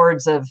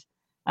rewards of,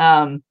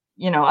 Mzungu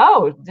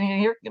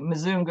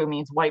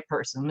means white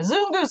person.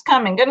 Mzungu's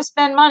coming, going to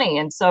spend money.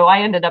 And so I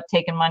ended up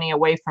taking money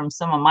away from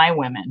some of my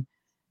women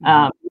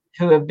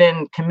who have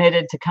been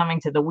committed to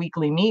coming to the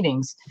weekly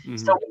meetings.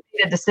 So we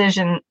made a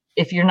decision: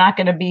 if you're not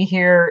going to be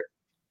here,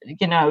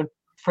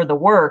 for the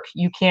work,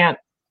 you can't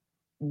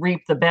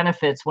reap the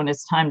benefits when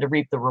it's time to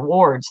reap the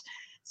rewards.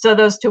 So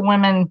those two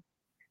women,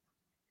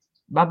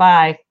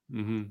 bye-bye,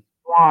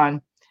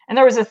 on. And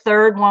there was a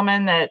third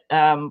woman that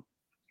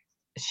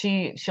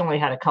she only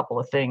had a couple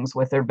of things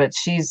with her, but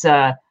she's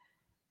got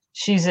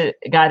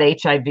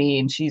HIV,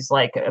 and she's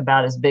like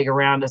about as big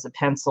around as a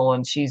pencil,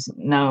 and she's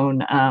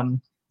known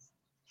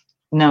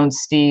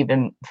Steve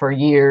for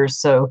years.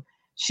 So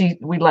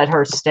we let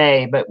her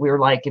stay, but we were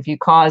like, if you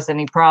cause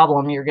any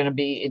problem, you're going to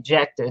be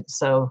ejected.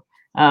 So,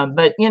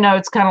 but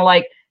it's kind of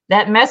like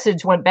that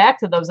message went back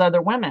to those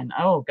other women.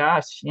 Oh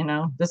gosh,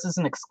 this is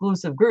an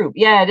exclusive group.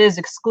 Yeah, it is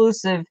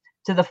exclusive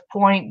to the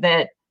point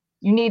that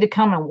you need to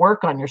come and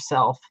work on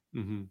yourself.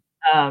 You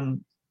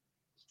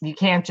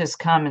can't just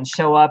come and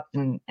show up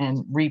and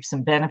reap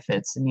some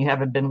benefits, and you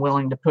haven't been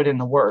willing to put in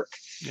the work.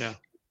 Yeah.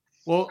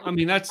 Well, I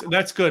mean,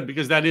 that's good,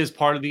 because that is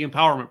part of the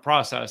empowerment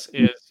process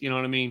is, what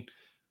I mean?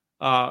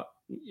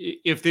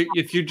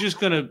 If you're just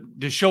going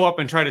to show up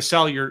and try to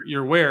sell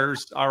your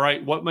wares, all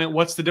right,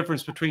 what's the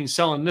difference between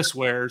selling this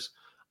wares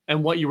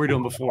and what you were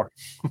doing before?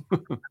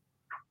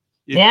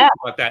 Think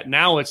about that.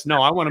 Now it's,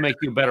 no, I want to make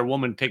you a better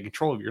woman, take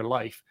control of your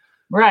life.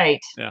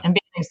 Right. Yeah. And be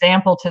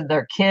example to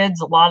their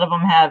kids. A lot of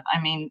them have, I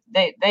mean,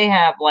 they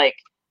have like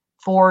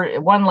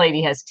one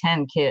lady has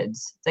 10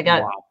 kids. They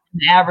got an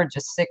average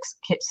of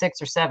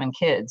six or seven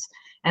kids.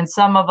 And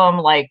some of them,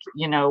 like,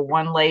 you know,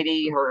 one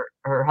lady,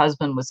 her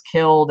husband was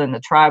killed in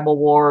the tribal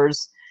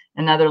wars.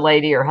 Another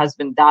lady, her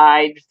husband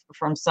died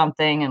from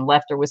something and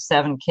left her with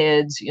 7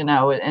 kids, you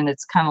know, and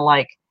it's kind of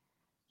like,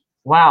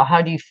 wow,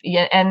 how do you,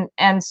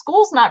 and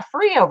school's not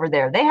free over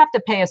there. They have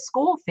to pay a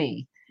school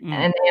fee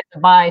and they have to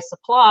buy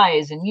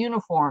supplies and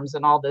uniforms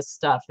and all this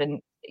stuff.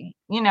 And,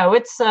 you know,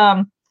 it's,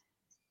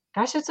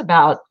 gosh, it's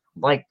about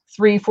like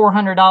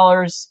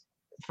 $300-400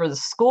 for the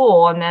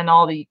school, and then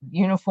all the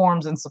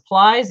uniforms and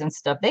supplies and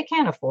stuff. They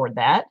can't afford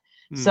that.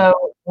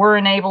 So we're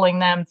enabling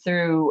them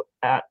through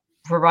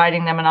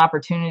providing them an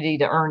opportunity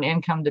to earn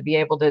income to be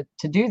able to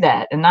do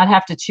that and not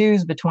have to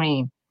choose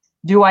between,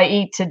 do I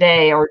eat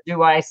today or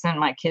do I send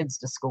my kids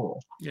to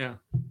school? Yeah.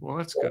 Well,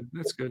 that's good.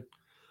 That's good.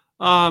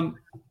 Where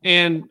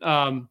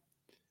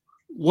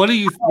do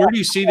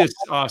you see this,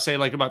 say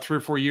like about 3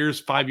 or 4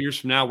 years, 5 years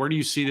from now, where do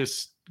you see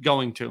this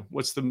going to?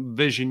 What's the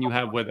vision you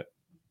have with it?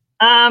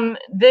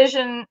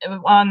 Vision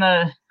on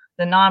the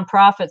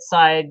nonprofit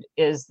side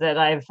is that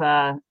I've,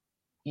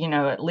 you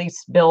know, at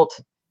least built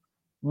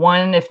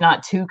 1, if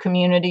not 2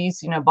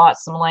 communities, you know, bought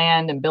some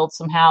land and built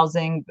some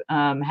housing,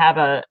 have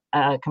a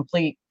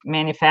complete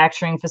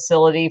manufacturing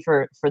facility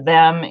for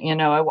them. You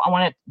know, I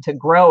want it to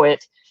grow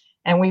it.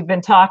 And we've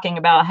been talking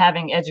about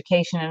having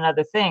education and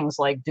other things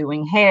like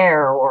doing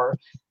hair or,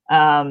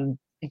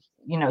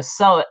 you know,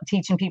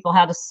 teaching people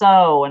how to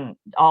sew and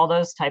all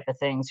those type of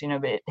things, you know,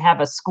 but have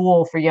a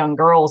school for young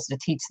girls to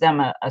teach them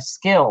a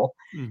skill.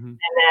 And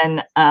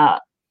then,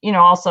 you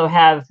know, also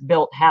have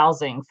built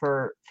housing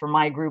for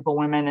my group of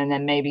women, and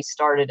then maybe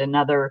started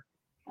another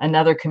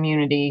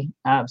community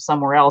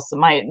somewhere else. So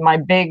my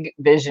big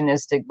vision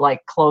is to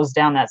like close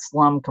down that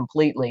slum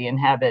completely and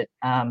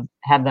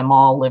have them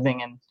all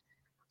living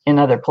in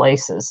other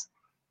places.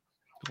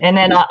 And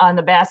then on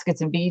the baskets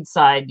and beads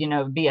side, you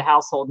know, be a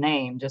household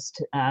name, just,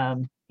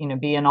 you know,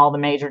 be in all the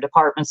major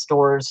department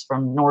stores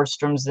from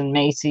Nordstrom's and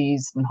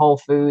Macy's and Whole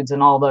Foods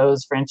and all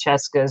those,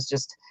 Francesca's,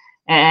 just,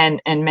 and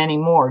many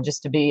more,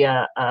 just to be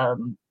a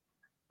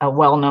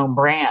well-known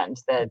brand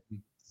that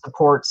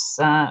supports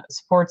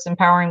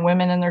empowering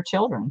women and their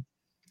children.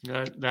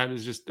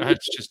 That's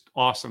just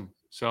awesome.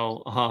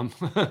 So,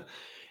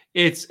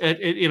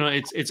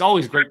 it's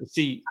always great to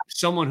see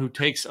someone who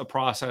takes a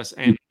process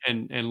and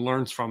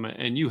learns from it.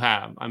 And you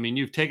have, I mean,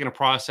 you've taken a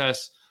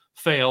process,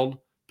 failed,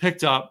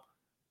 picked up,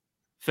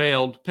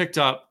 failed, picked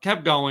up,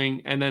 kept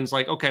going. And then it's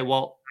like, okay,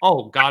 well,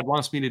 oh, God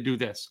wants me to do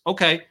this.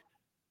 Okay.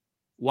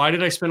 Why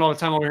did I spend all the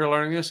time over here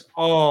learning this?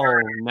 Oh,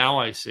 now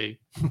I see.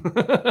 Yeah,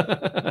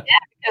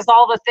 because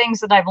all the things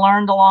that I've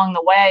learned along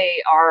the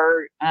way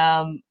are,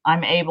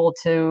 I'm able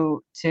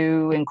to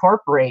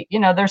incorporate. You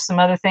know, there's some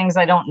other things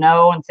I don't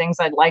know and things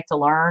I'd like to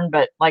learn,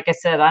 but like I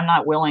said, I'm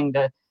not willing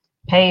to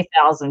pay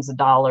thousands of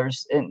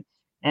dollars,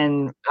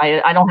 and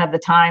I don't have the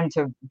time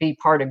to be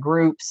part of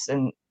groups,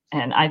 and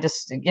I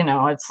just, you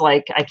know, it's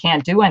like I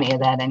can't do any of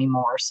that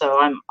anymore. So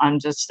I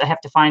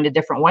have to find a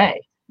different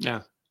way.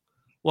 Yeah.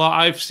 Well,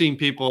 I've seen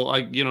people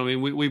like, you know, I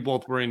mean, we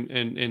both were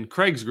in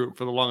Craig's group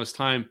for the longest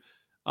time.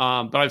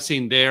 But I've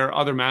seen their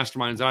other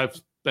masterminds that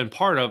I've been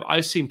part of.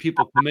 I've seen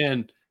people come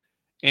in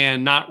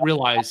and not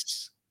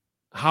realize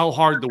how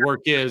hard the work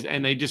is.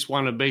 And they just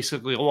want to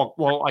basically,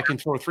 well, I can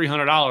throw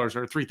 $300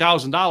 or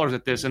 $3,000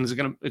 at this and it's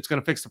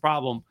going to fix the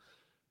problem.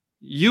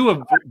 You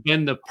have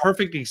been the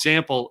perfect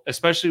example,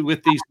 especially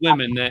with these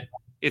women, that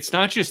it's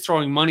not just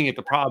throwing money at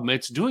the problem,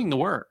 it's doing the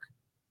work.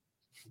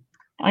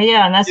 Oh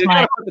yeah, and that's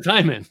put the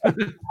time in.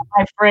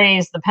 my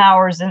phrase, the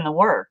power's in the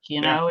work.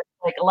 You know, it's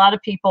like a lot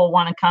of people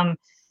want to come,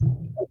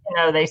 you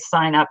know, they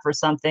sign up for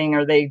something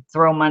or they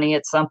throw money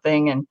at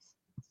something, and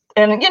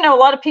you know, a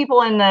lot of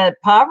people in the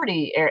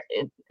poverty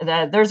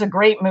area. There's a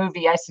great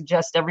movie I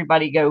suggest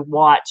everybody go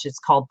watch. It's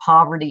called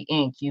Poverty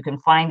Inc. You can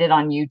find it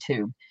on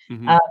YouTube.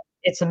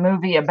 It's a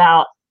movie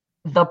about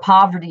the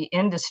poverty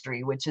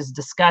industry, which is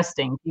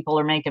disgusting. People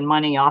are making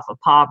money off of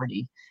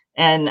poverty.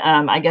 And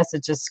I guess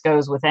it just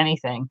goes with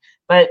anything.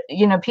 But,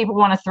 you know, people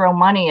want to throw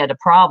money at a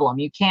problem.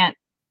 You can't,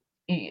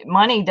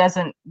 money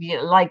doesn't,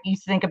 like you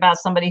think about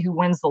somebody who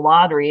wins the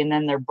lottery and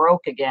then they're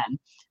broke again,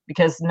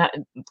 because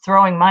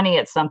throwing money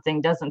at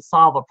something doesn't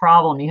solve a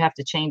problem. You have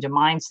to change a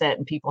mindset,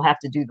 and people have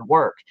to do the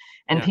work.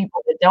 And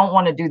people that don't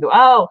want to do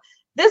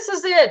this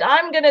is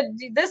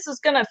it, this is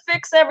going to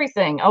fix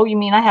everything. Oh, you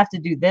mean I have to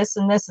do this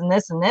and this and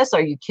this and this?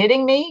 Are you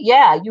kidding me?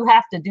 Yeah, you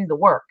have to do the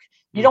work.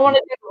 You don't want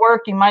to do the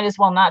work, you might as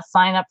well not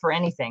sign up for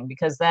anything,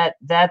 because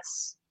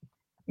that's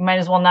you might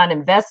as well not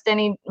invest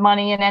any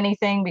money in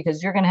anything,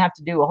 because you're going to have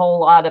to do a whole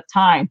lot of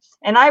time.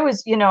 And I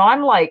was, you know,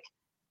 I'm like,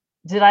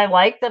 did I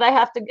like that I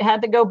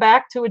had to go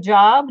back to a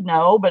job?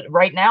 No, but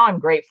right now I'm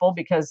grateful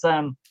because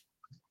I'm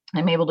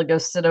able to go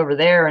sit over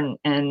there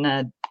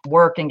and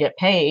work and get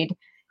paid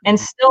and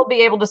still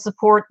be able to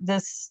support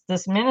this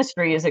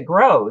ministry as it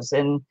grows,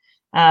 and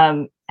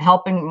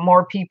helping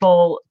more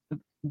people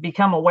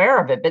become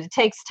aware of it, but it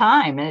takes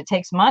time and it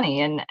takes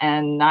money.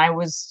 And I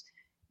was,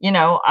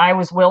 I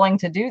was willing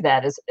to do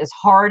that as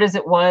hard as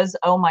it was.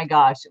 Oh my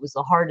gosh, it was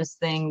the hardest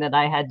thing that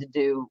I had to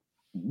do,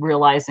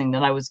 realizing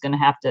that I was going to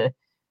have to,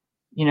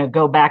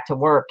 go back to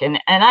work. And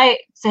I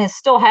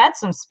still had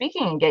some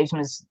speaking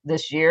engagements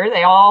this year.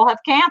 They all have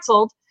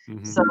canceled.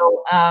 Mm-hmm. So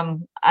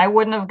I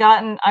would have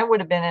been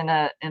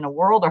in a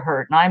world of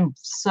hurt. And I'm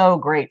so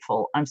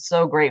grateful. I'm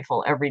so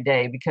grateful every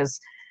day, because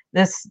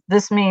this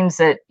means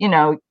that,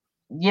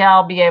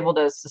 I'll be able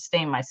to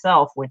sustain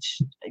myself,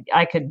 which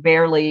I could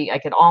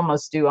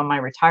almost do on my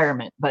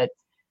retirement. But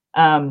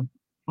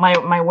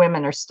my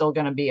women are still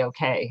going to be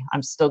okay.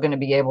 I'm still going to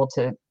be able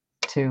to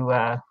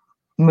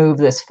move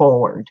this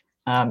forward,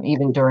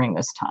 even during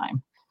this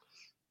time.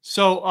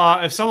 So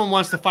if someone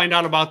wants to find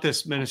out about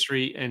this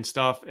ministry and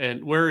stuff,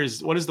 and what is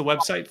the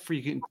website for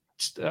you can,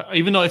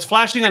 even though it's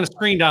flashing on the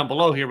screen down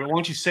below here, but why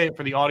don't you say it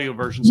for the audio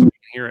version so we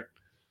can hear it?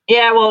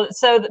 Yeah, well,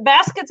 so the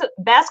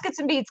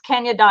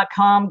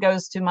basketsandbeadskenya.com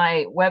goes to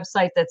my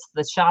website. That's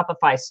the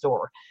Shopify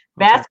store.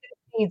 Okay.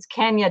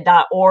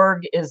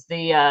 Basketsandbeadskenya.org is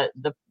the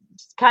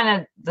kind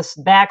of the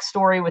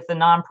backstory with the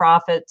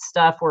nonprofit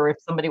stuff, where if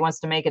somebody wants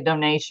to make a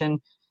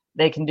donation,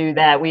 they can do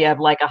that. We have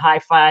like a high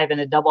five and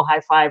a double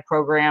high five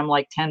program,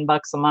 like $10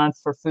 a month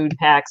for food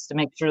packs to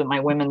make sure that my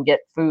women get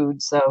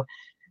food. So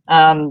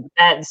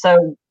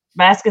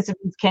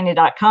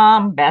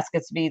basketsandbeadskenya.com,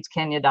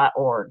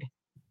 basketsandbeadskenya.org.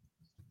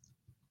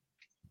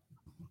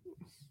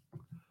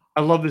 I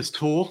love this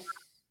tool.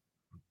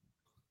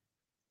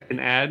 An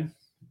ad.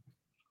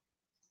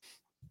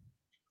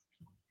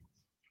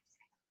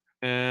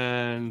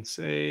 And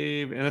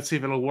save. And let's see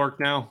if it'll work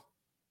now.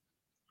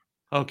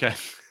 Okay.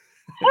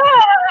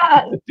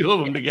 Two of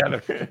them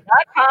together.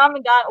 .com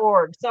and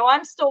 .org. So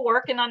I'm still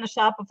working on the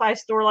Shopify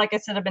store. Like I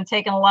said, I've been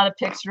taking a lot of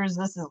pictures.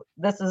 This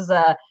is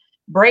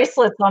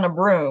bracelets on a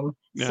broom.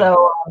 Yeah.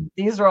 So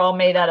these are all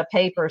made out of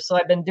paper. So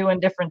I've been doing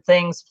different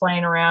things,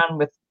 playing around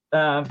with.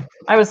 I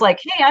was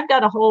like, hey, I've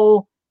got a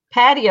whole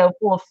patio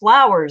full of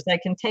flowers. I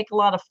can take a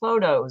lot of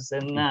photos,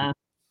 and I'm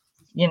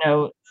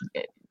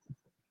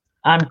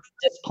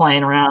just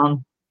playing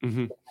around.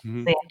 Mm-hmm.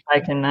 Mm-hmm. See if I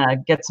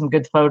can get some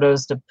good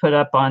photos to put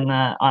up on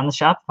the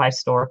Shopify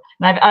store.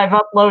 And I've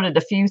uploaded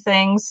a few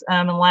things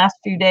in the last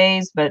few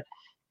days, but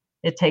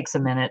it takes a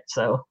minute.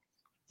 So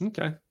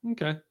okay.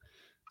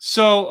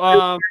 So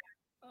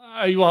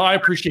I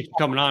appreciate you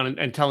coming on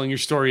and telling your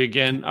story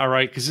again. All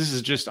right, because this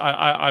is just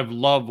I've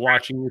loved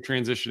watching your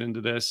transition into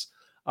this.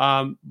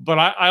 But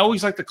I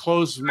always like to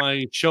close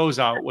my shows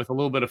out with a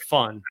little bit of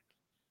fun.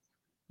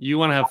 You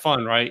want to have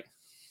fun, right?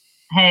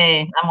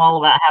 Hey, I'm all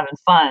about having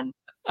fun.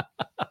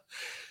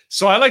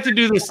 So I like to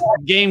do this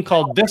game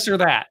called This or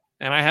That,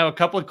 and I have a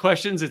couple of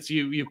questions. It's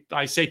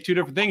I say two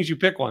different things. You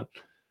pick one.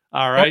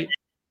 All right. Okay.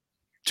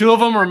 Two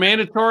of them are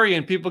mandatory,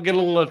 and people get a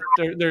little.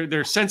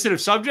 They're sensitive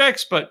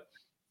subjects, but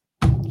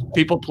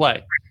people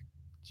play.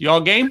 You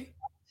all game?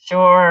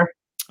 Sure.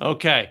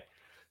 Okay.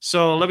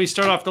 So let me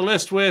start off the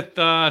list with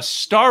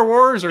Star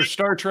Wars or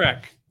Star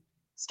Trek?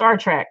 Star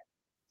Trek.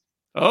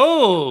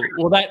 Oh,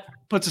 well, that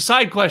puts a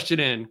side question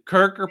in.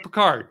 Kirk or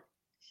Picard?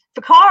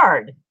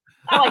 Picard.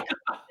 I like Kirk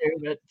too,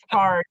 but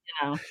Picard,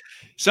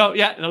 So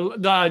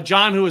yeah,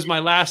 John, who was my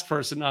last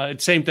person,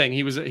 same thing.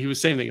 He was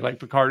same thing, like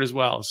Picard as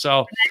well.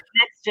 So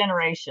Next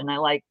Generation,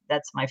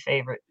 that's my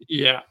favorite.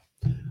 Yeah.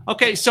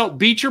 Okay, so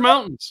beach or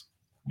mountains?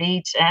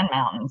 Beach and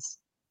mountains.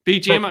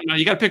 Beach and mountains. No,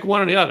 you got to pick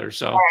one or the other.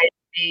 So all right,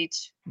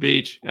 beach.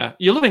 Beach. Yeah.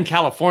 You live in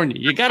California.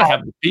 You got to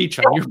have the beach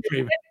on your favorite.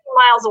 15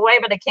 miles away,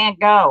 but I can't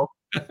go.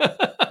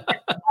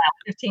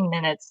 15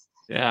 minutes.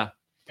 Yeah.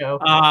 Go.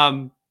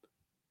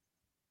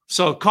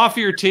 So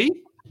coffee or tea?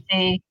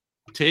 Tea.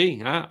 Tea.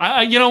 Huh?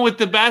 With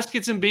the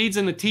baskets and beads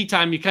and the tea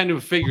time, you kind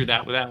of figured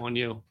that with that one.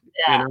 Yeah.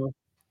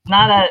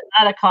 Not a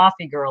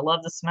coffee girl.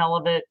 Love the smell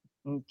of it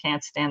and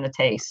can't stand the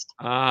taste.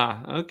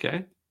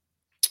 Okay.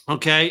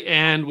 Okay,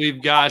 and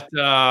we've got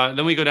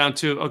then we go down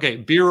to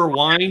beer or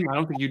wine. I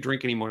don't think you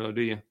drink anymore though,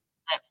 do you?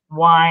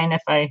 Wine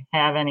if I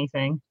have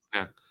anything.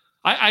 Yeah.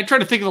 I try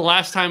to think of the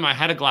last time I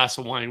had a glass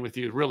of wine with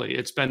you. Really,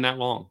 it's been that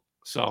long.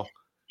 So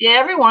yeah,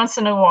 every once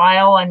in a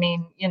while. I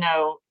mean,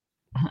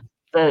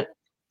 the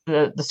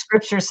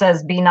scripture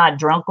says, "Be not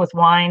drunk with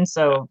wine."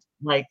 So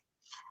like,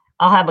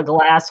 I'll have a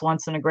glass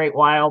once in a great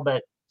while,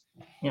 but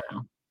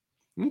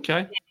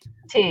Okay.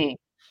 Tea.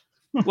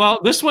 Well,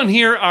 this one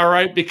here, all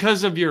right,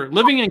 because of your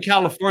living in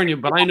California,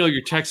 but I know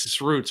your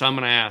Texas roots, I'm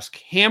going to ask,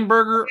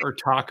 hamburger or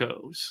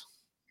tacos?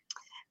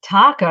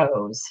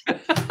 Tacos.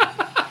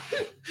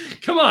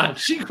 Come on.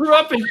 She grew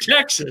up in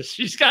Texas.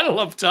 She's got to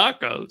love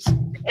tacos.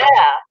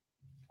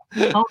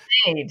 Yeah.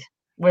 Homemade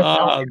with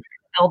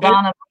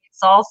Eldana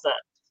salsa.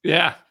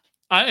 Yeah.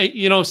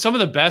 Some of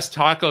the best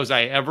tacos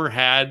I ever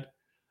had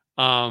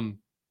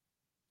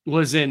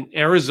was in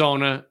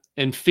Arizona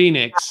and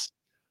Phoenix.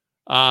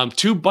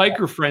 Two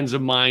biker friends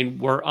of mine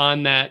were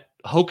on that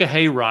Hoka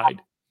Hay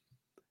ride,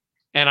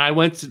 and I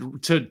went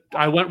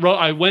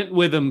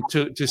with them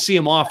to see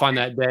them off on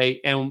that day.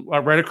 And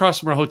right across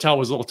from our hotel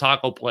was a little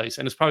taco place,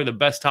 and it's probably the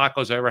best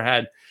tacos I ever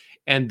had.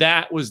 And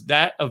that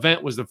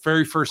event was the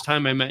very first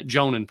time I met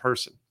Joan in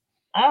person.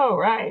 Oh,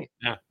 right.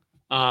 Yeah.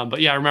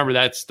 But yeah, I remember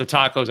that's the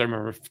tacos. I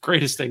remember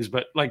greatest things,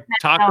 but like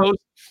tacos.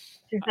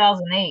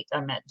 2008, I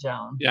met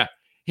Joan. Yeah.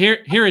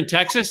 Here in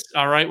Texas,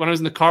 all right, when I was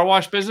in the car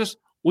wash business,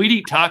 we'd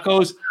eat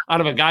tacos out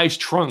of a guy's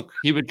trunk.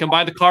 He would come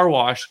by the car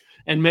wash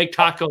and make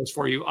tacos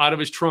for you out of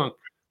his trunk.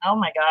 Oh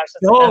my gosh.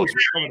 Those are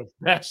some of the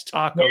best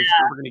tacos you're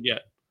ever going to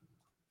get.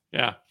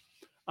 Yeah.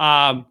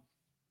 A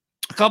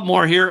couple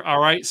more here. All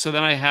right. So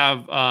then I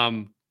have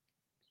a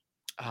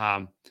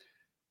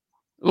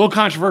little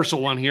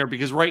controversial one here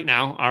because right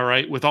now, all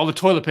right, with all the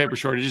toilet paper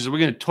shortages, we're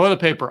going to toilet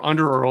paper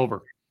under or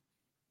over?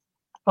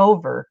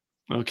 Over.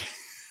 Okay.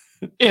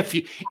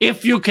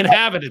 If you can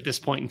have it at this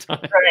point in time.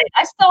 Right.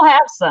 I still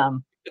have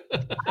some. I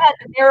had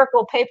the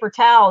miracle paper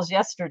towels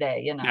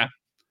yesterday, you know. Yeah.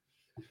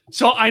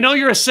 So I know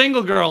you're a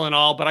single girl and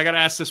all, but I got to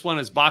ask this one: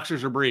 is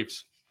boxers or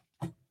briefs?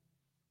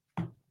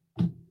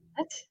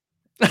 What?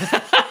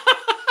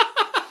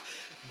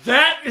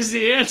 That is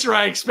the answer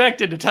I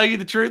expected. To tell you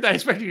the truth, I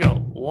expected you to go,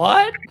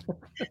 what?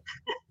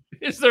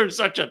 Is there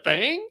such a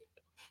thing?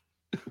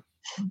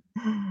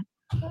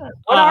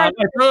 I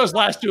throw those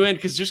last two in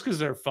because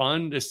they're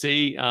fun to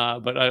see.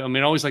 But I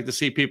mean, I always like to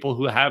see people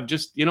who have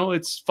just,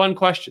 it's fun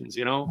questions,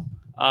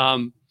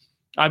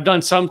 I've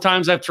done,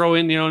 sometimes I throw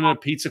in, the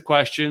pizza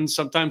questions.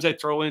 Sometimes I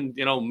throw in,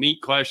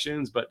 meat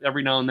questions, but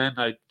every now and then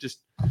I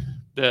just,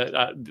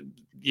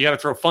 you got to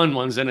throw fun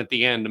ones in at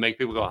the end to make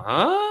people go,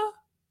 huh?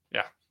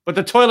 Yeah. But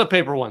the toilet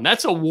paper one,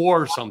 that's a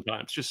war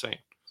sometimes, just saying.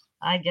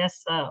 I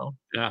guess so.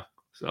 Yeah.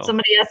 So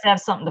somebody has to have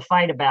something to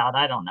fight about.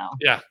 I don't know.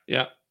 Yeah.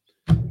 Yeah.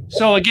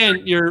 So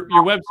again, your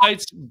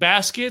website's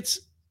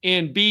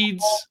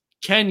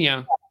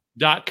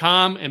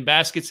basketsandbeadskenya.com and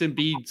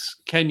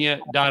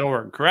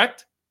basketsandbeadskenya.org,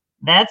 correct?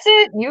 That's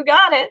it. You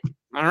got it.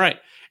 All right.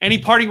 Any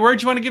parting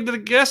words you want to give to the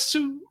guests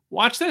who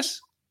watch this?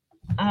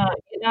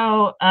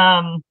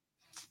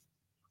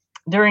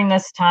 During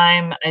this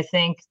time, I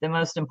think the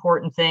most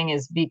important thing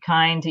is be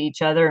kind to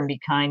each other and be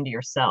kind to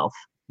yourself.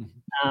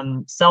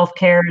 Mm-hmm.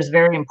 Self-care is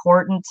very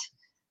important.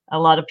 A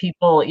lot of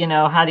people,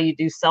 how do you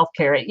do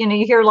self-care?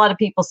 You hear a lot of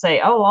people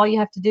say, oh, all you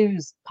have to do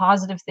is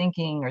positive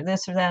thinking or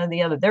this or that or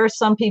the other. There are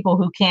some people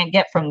who can't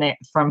get from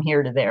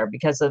here to there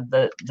because of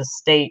the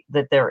state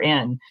that they're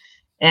in.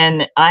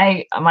 And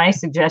my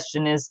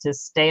suggestion is to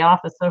stay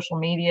off of social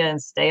media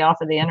and stay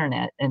off of the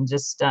internet and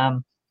just,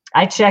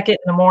 I check it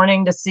in the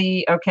morning to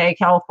see, okay,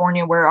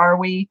 California, where are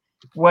we?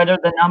 What are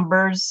the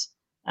numbers?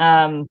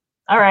 All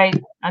right,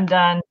 I'm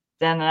done.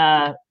 Then,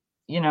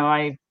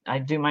 I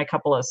do my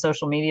couple of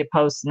social media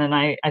posts and then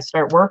I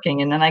start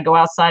working and then I go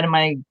outside of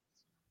my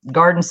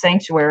garden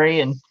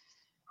sanctuary and,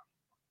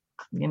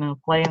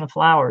 play in the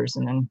flowers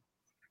and then.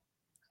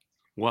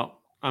 Well,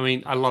 I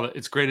mean, I love it.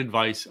 It's great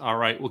advice. All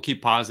right. We'll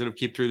keep positive,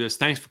 keep through this.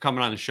 Thanks for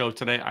coming on the show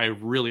today. I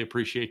really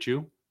appreciate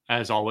you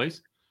as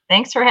always.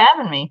 Thanks for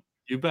having me.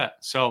 You bet.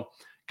 So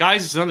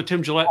guys, it's another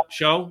Tim Gillette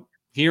show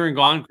here and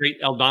gone.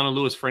 Great. Eldana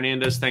Lewis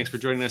Fernandez. Thanks for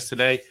joining us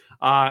today.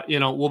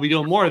 We'll be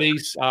doing more of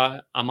these.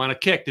 I'm on a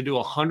kick to do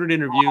 100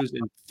 interviews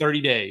in 30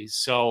 days.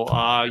 So,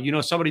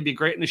 somebody be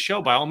great in the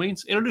show, by all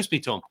means, introduce me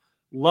to them.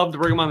 Love to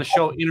bring them on the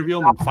show, interview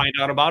them, and find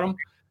out about them,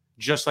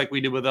 just like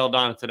we did with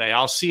Eldana today.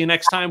 I'll see you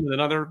next time with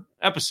another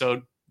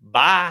episode.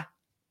 Bye.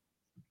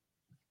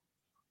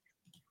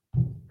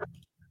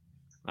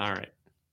 All right.